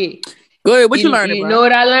before I forget? Go ahead. What you learning, You bro? know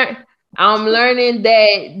what I learned? I'm learning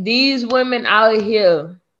that these women out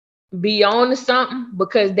here be on to something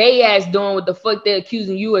because they ass doing what the fuck they're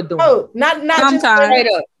accusing you of doing. Oh, not Sometimes. just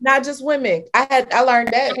women, not just women. I learned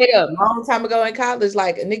that a long time ago in college.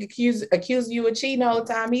 Like a nigga accusing you of cheating all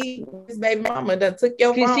the time. His baby mama done took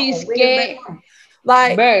your phone. He's scared.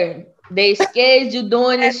 Like, bro, they scared you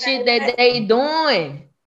doing the shit that they doing.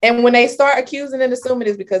 And when they start accusing and assuming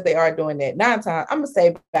it's because they are doing that. 9 times, I'm gonna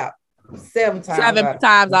say about 7 times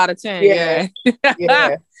out of 10. Yeah.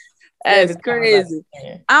 Yeah. That's crazy.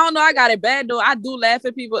 I don't know. I got it bad though. I do laugh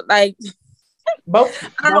at people. Like, I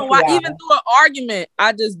don't know why. Even through an argument,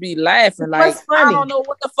 I just be laughing. Like, I don't know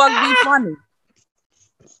what the fuck be funny.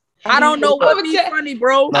 I don't know what be funny,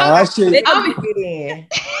 bro. Nah, that shit.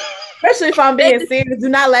 Especially if I'm being serious. Do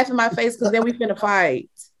not laugh in my face because then we finna fight.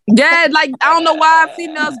 Yeah, like I don't know why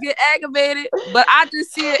females get aggravated, but I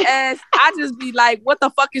just see it as I just be like, "What the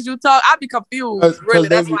fuck is you talking?" I be confused. Really,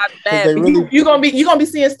 that's why I'm bad. You gonna be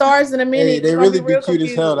seeing stars in a minute. Hey, they really be cute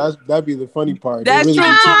as hell. That'd be the funny part. That's really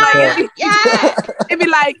true too. Like, it be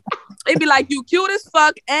like, It be like you cute as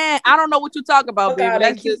fuck, and I don't know what you talk about, baby.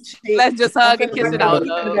 Let's just hug and kiss it out,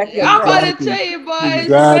 love. I'm about to tell you, boys,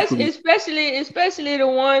 Exactly. especially the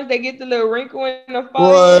ones that get the little wrinkle in the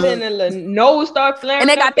forehead and the little nose start flaring. And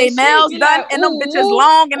they got their nails done, and them bitches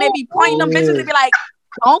long, and they be pointing them bitches. They be like,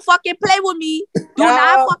 "Don't fucking play with me. Do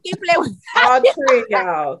not fucking play with me." All three of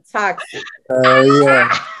y'all toxic.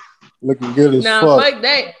 Yeah. Looking good as Nah, fuck. fuck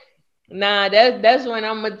that. Nah, that's when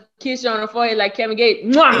I'm gonna kiss you on the forehead like Kevin Gates.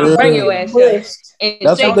 Mwah, bring your ass up and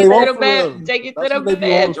That's take what it they to the want bed. from Take it to That's the what they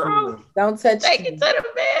be wanting from bedroom. them. Don't touch Take me. it to the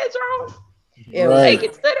bedroom. Right. Take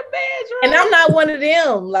it to the bedroom. And I'm not one of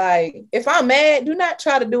them. Like, if I'm mad, do not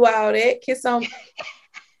try to do all that. Kiss on.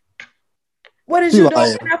 What is you doing?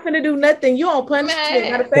 lying. You're not finna do nothing. You on punishment.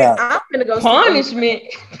 Matter of fact, Yeah. I'm finna go Punishment.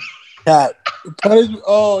 Cat. Punishment.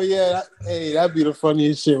 Oh yeah. Hey, that'd be the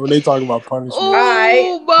funniest shit when they talk about punishment. Oh,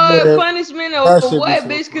 right. but Yeah. punishment or That should be what, so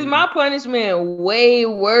bitch? Because funny. my punishment way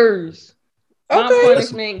worse. My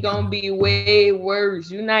punishment gonna be way worse.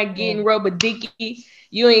 You not getting rubber dicky.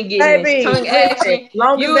 You ain't getting Baby, this tongue action.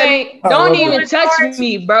 long You as ain't. that- Don't Rubber even touch dicky.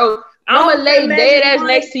 me, bro. Long I'ma as lay that dead magic ass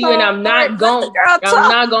next to you, and I'm not wand going.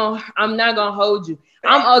 I'm not gonna hold you.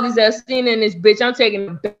 I'm August Alsina in this bitch. I'm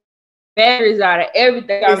taking the batteries out of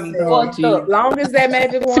everything. Got me fucked up. Long as that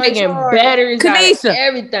magic wand Taking charge, batteries out of Kanisha.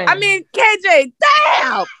 everything. I mean, KJ,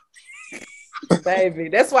 damn. baby.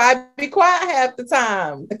 That's why I be quiet half the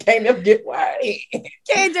time. I can't never get quiet.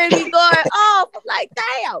 KJ be going off. I'm like,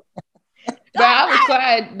 damn. But I was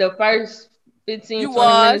quiet the first 15, You 20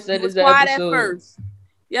 minutes was of this quiet at episode. first.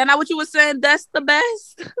 Yeah, now what you were saying, that's the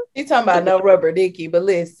best. You talking about no rubber dicky, but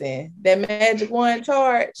listen, that magic wand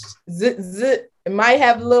charge, zit zit. It might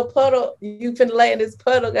have a little puddle. You finna lay in this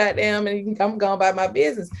puddle, goddamn, and you can come going by my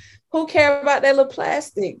business. Who care about that little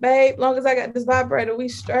plastic, babe? Long as I got this vibrator, we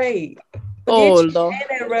straight. Oh, Forget you Lord.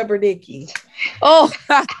 and that rubber dicky. Oh,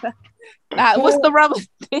 what's the rubber?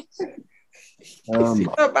 She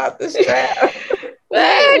about the strap.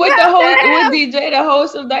 With the host, with DJ, the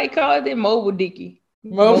host of that called it Mobile Dicky.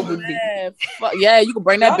 Mobile Dicky. Man, fuck, yeah, you can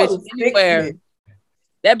bring that Y'all bitch was anywhere. fixing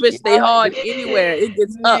That bitch stay Y'all hard like- anywhere. It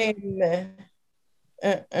gets up. Man.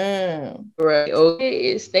 Right. Okay,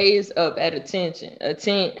 it stays up at attention.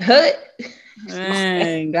 Hut.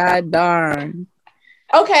 Man, god darn.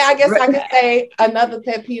 Okay, I guess I could say another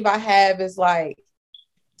pet peeve I have is like,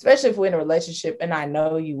 especially if we're in a relationship and I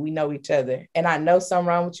know you, we know each other, and I know something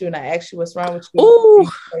wrong with you, and I ask you what's wrong with you, Ooh. you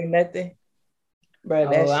say nothing,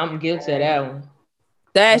 bro. Oh, I'm guilty of that one.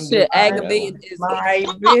 That I'm shit guilty of that aggravating one. is my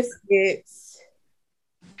biscuits.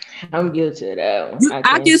 I'm guilty of that one. I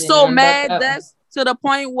can't get say so nothing about mad that that's to the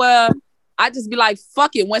point where I just be like,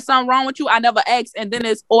 fuck it. When something wrong with you, I never ask. And then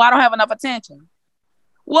it's, I don't have enough attention.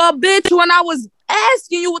 Well, bitch, when I was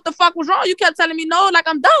asking you what the fuck was wrong, you kept telling me no, like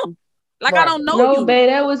I'm dumb. Like I don't know no, you. babe,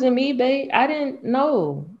 that wasn't me, babe. I didn't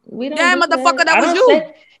know. We don't. Yeah, do motherfucker, that I was don't you.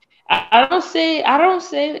 Say, I don't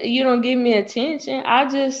say you don't give me attention. I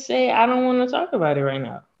just say I don't want to talk about it right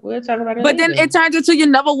now. We'll talk about it But later. then it turns into you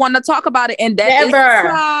never want to talk about it. And that is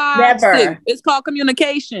toxic. Never. It's called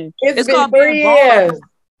communication. It's been called 3 being years. vulnerable.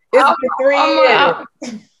 It's been 3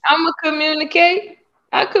 years. I'm gonna communicate.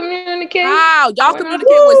 I communicate. How? Y'all When communicate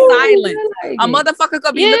I with feel silence. like A it. motherfucker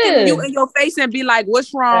could be looking you in your face and be like,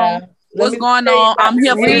 what's wrong? Yeah. What's Let me going tell you on? about I'm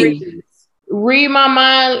here for you. Aries. Read my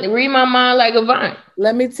mind like a vine.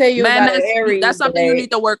 Let me tell you Man, about Aries. that's something you babe.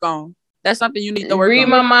 need to work on. That's something you need to work Read on.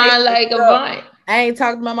 my mind like a vine. I ain't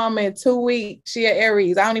talked to my mama in 2 weeks. She an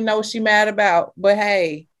Aries. I don't even know what she mad about. But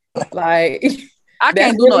hey, like I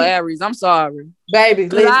can't do no Aries. I'm sorry. baby.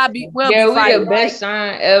 Cause we'll be we fighting. the best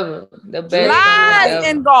sign ever. The best Lies sign ever.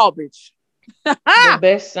 and garbage. The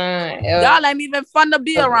best sign ever. Y'all ain't even fun to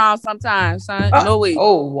be around sometimes, son. No way.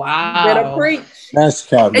 Oh wow. Better preach. That's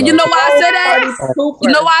cap. And you know why I say that? Cooper. You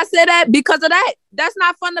know why I say that? Because of that. That's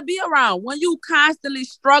not fun to be around. When you constantly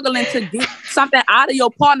struggling to get something out of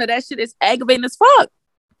your partner, that shit is aggravating as fuck.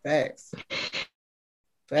 Facts.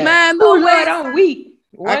 Man, Oh no Lord, way. I'm weak.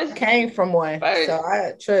 I came from one, First. so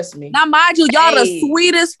I trust me. Now, mind you, y'all the Hey.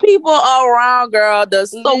 sweetest people around, girl. The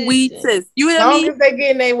sweetest. You As hear long me? as they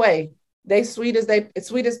get in their way, they sweet as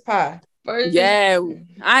pie. First, Yeah,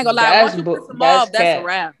 I ain't gonna lie. Once you piss them off, that's a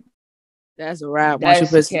wrap. That's a wrap. Once you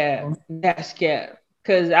piss them off. That's cap.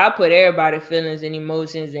 Cause I put everybody's feelings and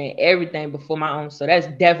emotions and everything before my own, so that's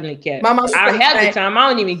definitely cap. My mama I said have the the time. I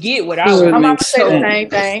don't even get what I My want. mama say the So, same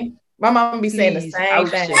thing. My mama be saying the please, same out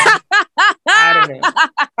thing. there. Out of there.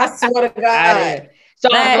 I swear to Out of God. there. So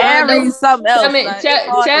Man, Aries something else.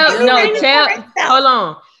 hold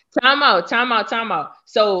on. Time out.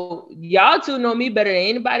 So y'all two know me better than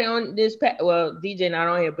anybody on this well, DJ not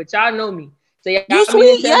on here, but y'all know me. So y'all You mean to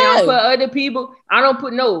sweet, tell me yeah. I don't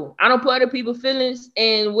put other people feelings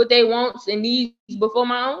and what they wants and needs before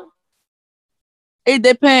my own. It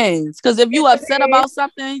depends. Because if you upset about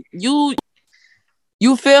something, you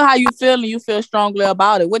feel how you feel and you feel strongly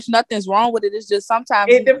about it, which nothing's wrong with it. It's just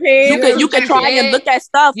sometimes It depends. you can try and look at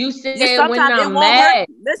stuff. You said when Sometimes it I'm won't mad. hurt.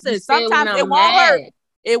 Listen, You said when sometimes it I'm won't hurt. mad.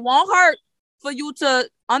 It won't hurt for you to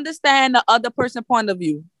understand the other person's point of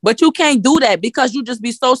view. But you can't do that because you just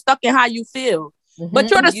be so stuck in how you feel. But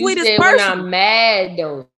you're the You sweetest said person. when I'm mad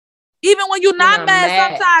though. Even when you're not I'm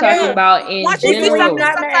mad, sometimes talking about in once you see Even when general. you're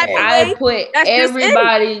something not some type of mad. I way, put that's just it.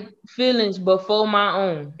 everybody's feelings before my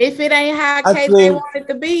own. If it ain't how I KJ think- wanted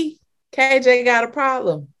to be, KJ got a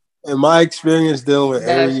problem. In my experience dealing with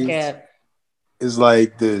That's Aries cap. is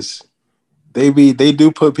like this. They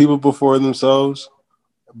do put people before themselves,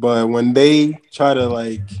 but when they try to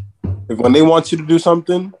when they want you to do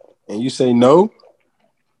something and you say no,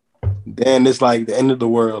 then it's like the end of the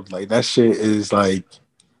world. Like that shit is like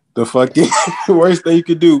the fucking worst thing you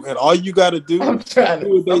could do. And all you gotta do I'm trying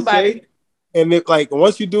do to what they say. And if like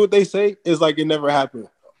once you do what they say, it's like it never happened.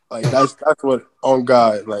 Like that's what on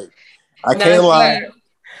God. Like I can't lie.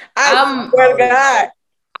 I swear to God.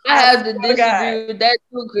 I have to disagree with that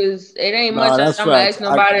too, because it ain't much that's I'm gonna facts. ask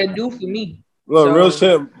nobody to do for me. Look, real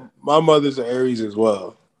So, shit. My mother's an Aries as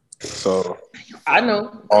well. So I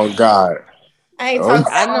know. on God. I ain't Oh, talking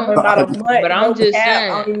I know. about a mutt, But no I'm just cap. I saying,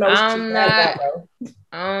 don't even know what she's mad about though.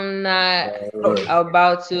 I'm not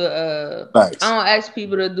about to Facts. I don't ask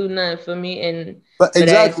people to do nothing for me and But for that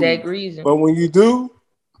exactly. exact reason. But when you do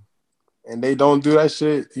and they don't do that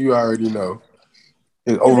shit, you already know.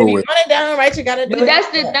 It's over with. Run it down, right? You gotta do But it. that's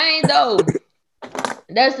the thing though.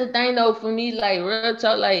 That's the thing though for me, like real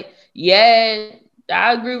talk, like, yeah,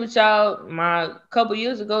 I agree with y'all my couple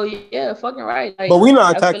years ago. Yeah, fucking right. Like, But we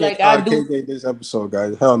not I feel attacking like I do. KJ this episode,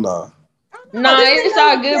 guys. Hell nah. Nah, it's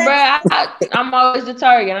all good, bro. I'm always the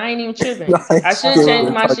target. I ain't even tripping. I should change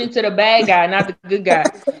my shit to the bad guy, not the good guy.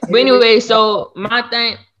 But anyway, so my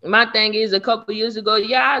thing is a couple years ago,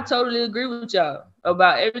 yeah, I totally agree with y'all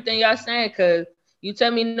about everything y'all saying, cause you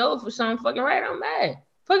tell me no for something fucking right, I'm mad.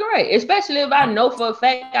 Fucking right. Especially if I know for a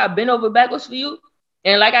fact I've been over backwards for you.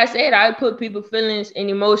 And like I said, I put people's feelings and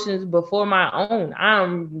emotions before my own.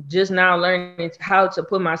 I'm just now learning how to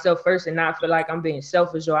put myself first and not feel like I'm being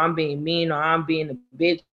selfish or I'm being mean or I'm being a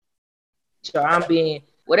bitch or I'm being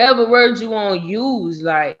whatever words you want to use.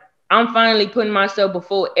 Like, I'm finally putting myself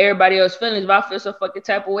before everybody else's feelings. If I feel some fucking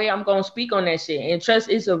type of way, I'm going to speak on that shit. And trust,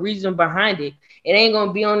 it's a reason behind it. It ain't going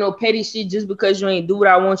to be on no petty shit just because you ain't do what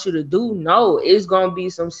I want you to do. No, it's going to be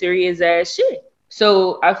some serious ass shit.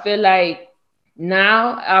 So I feel like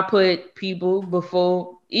now I put people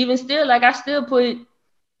before, even still, like I still put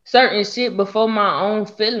certain shit before my own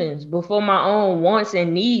feelings, before my own wants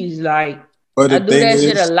and needs. Like, But I the do thing that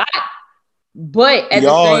shit a is, lot. But at the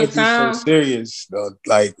y'all same it be so time, serious though.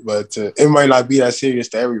 Like, but it might not be that serious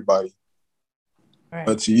to everybody. Right.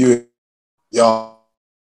 But to you, y'all.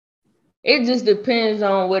 It just depends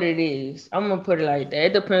on what it is. I'm gonna put it like that.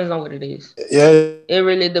 It depends on what it is. Yeah. It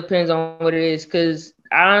really depends on what it is. Cause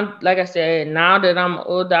like I said, now that I'm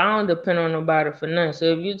older, I don't depend on nobody for nothing. So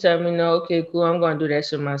if you tell me no, okay, cool, I'm gonna do that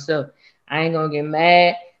shit myself. I ain't gonna get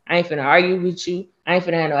mad. I ain't finna argue with you. I ain't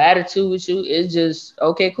finna have no attitude with you. It's just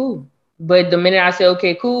okay, cool. But the minute I say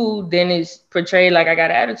okay, cool, then it's portrayed like I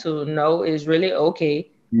got an attitude. No, it's really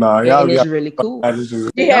okay. Nah, y'all and it's really cool.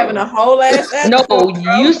 He having a whole ass attitude.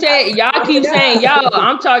 No, you said y'all keep saying y'all.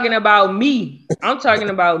 I'm talking about me. I'm talking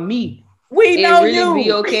about me. We it know really you.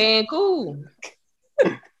 Be okay and cool.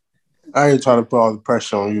 I ain't trying to put all the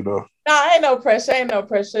pressure on you though. No, ain't no pressure. Ain't no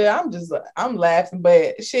pressure. I'm laughing,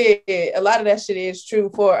 but shit, a lot of that shit is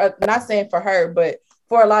true for. Not saying for her, but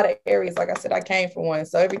for a lot of areas. Like I said, I came from one,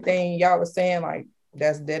 so everything y'all was saying, like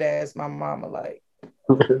that's dead ass my mama, like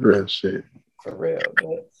real shit for real.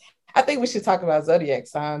 But I think we should talk about zodiac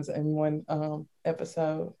signs in one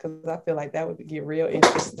episode because I feel like that would get real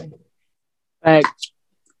interesting. Like,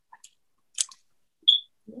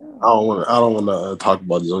 I don't want to talk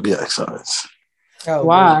about zodiac signs. Oh,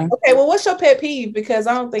 why? Okay, well, what's your pet peeve? Because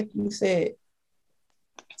I don't think you said.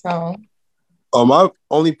 My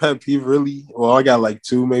only pet peeve, really. Well, I got like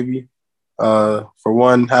two, maybe. For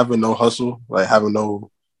one, having no hustle, like having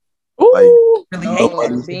no,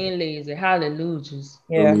 being lazy. Hallelujah.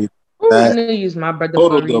 Yeah. I knew you was my brother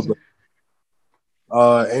for a reason.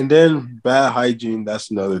 And then bad hygiene.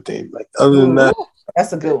 That's another thing. Like other than that,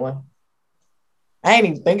 that's a good one. I ain't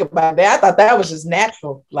even think about that. I thought that was just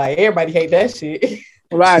natural. Like everybody hate that shit.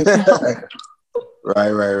 Right.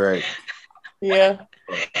 right. Yeah.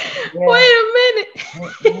 Wait a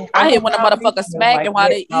minute. I hate when a motherfucker smacking while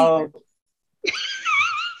they eat.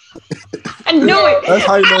 I knew it. That's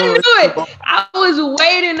how you know. I knew it. I was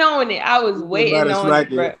waiting on it. I was waiting on it,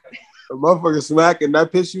 bro. A motherfucker smack and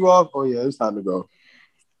that piss you off. Oh yeah, it's time to go.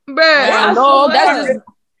 Bro, I no, swear.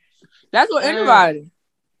 that's what anybody.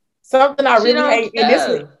 Something I She really don't hate, and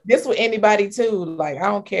care. this with anybody too. Like I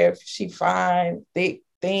don't care if she fine, thick,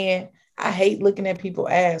 thin. I hate looking at people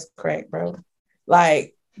ass crack, bro.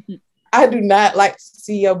 Like I do not like to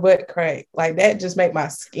see your butt crack. Like that just make my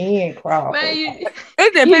skin crawl. Man,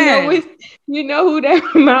 It depends. you know who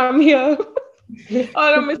that remind me of?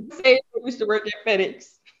 All I'm gonna say is I used to work at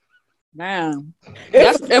FedEx. Man,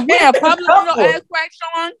 if we have public on your ass crack,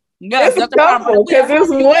 Sean, yes, It's that's a the problem. couple because it's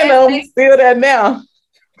one of them still there now.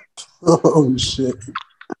 Oh shit.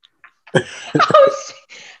 Oh, shit.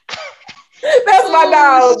 That's my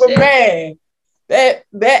dog, but shit. man,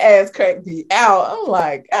 that ass cracked me out. I'm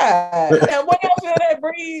like, God, now when I feel that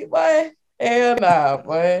breeze, boy, hell nah,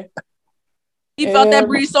 boy. He felt that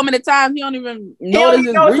breeze so many times he don't even notice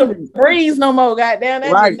his breathing. Breeze no more, goddamn.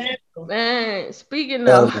 That's Right. natural. Man,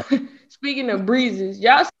 speaking of breezes,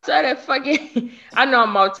 y'all saw that fucking I know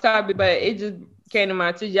I'm off topic, but it just came to my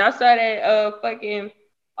attention. Y'all saw that fucking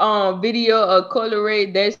video of Cola Ray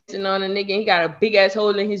dancing on a nigga and he got a big ass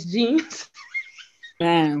hole in his jeans.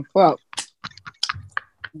 Man, fuck.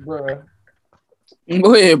 Bruh.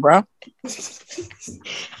 Go ahead, bro.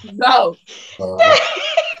 No.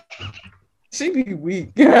 She be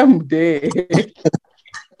weak. I'm dead.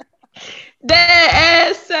 That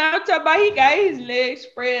ass, I'm talking about he got his legs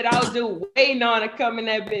spread out, just waiting on to come in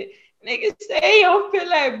that bit. Niggas say he don't feel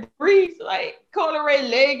like breeze, like Cola Ray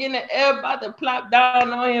leg in the air about to plop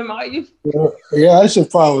down on him. Are you? Yeah, that shit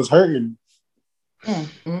probably was hurting. That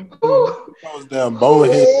was damn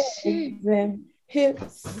bonehead.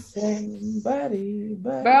 Hips and body.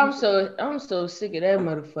 Bro, I'm so sick of that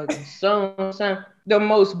motherfucking song. Son. The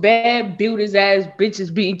most bad beauties ass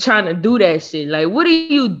bitches be trying to do that shit. Like, what are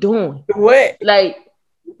you doing? What? Like,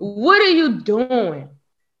 what are you doing?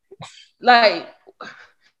 Like,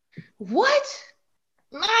 what?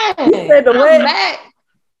 Man, you said the I'm what? mad.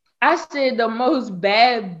 I said the most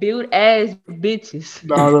bad built ass bitches.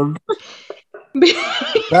 No,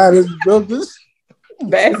 that is builders.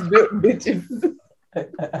 Bad built bitches.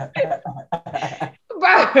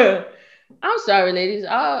 Bro, I'm sorry, ladies.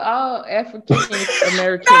 All African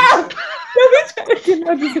American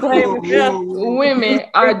women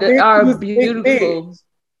are beautiful.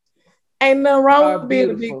 Ain't nothing wrong with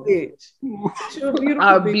being a big bitch.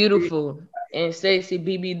 Are beautiful and sexy.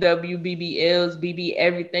 BBW, BBLs, BB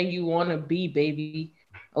everything you want to be, baby.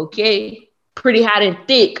 Okay, pretty hot and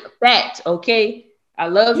thick, fat. Okay, I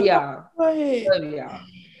love y'all. Love y'all.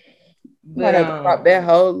 But I pop that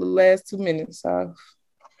whole last 2 minutes off.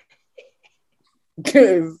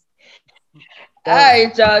 Cause all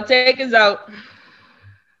right, y'all, take us out.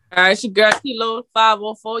 All right, it's your girl Kilo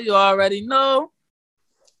 504. You already know.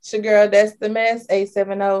 It's your girl, that's the mess.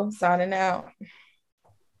 870 signing out.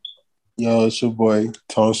 Yo, it's your boy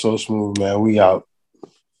Tone So Smooth, man. We out.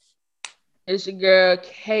 It's your girl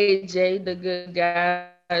KJ, the good guy,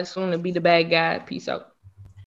 soon to be the bad guy. Peace out.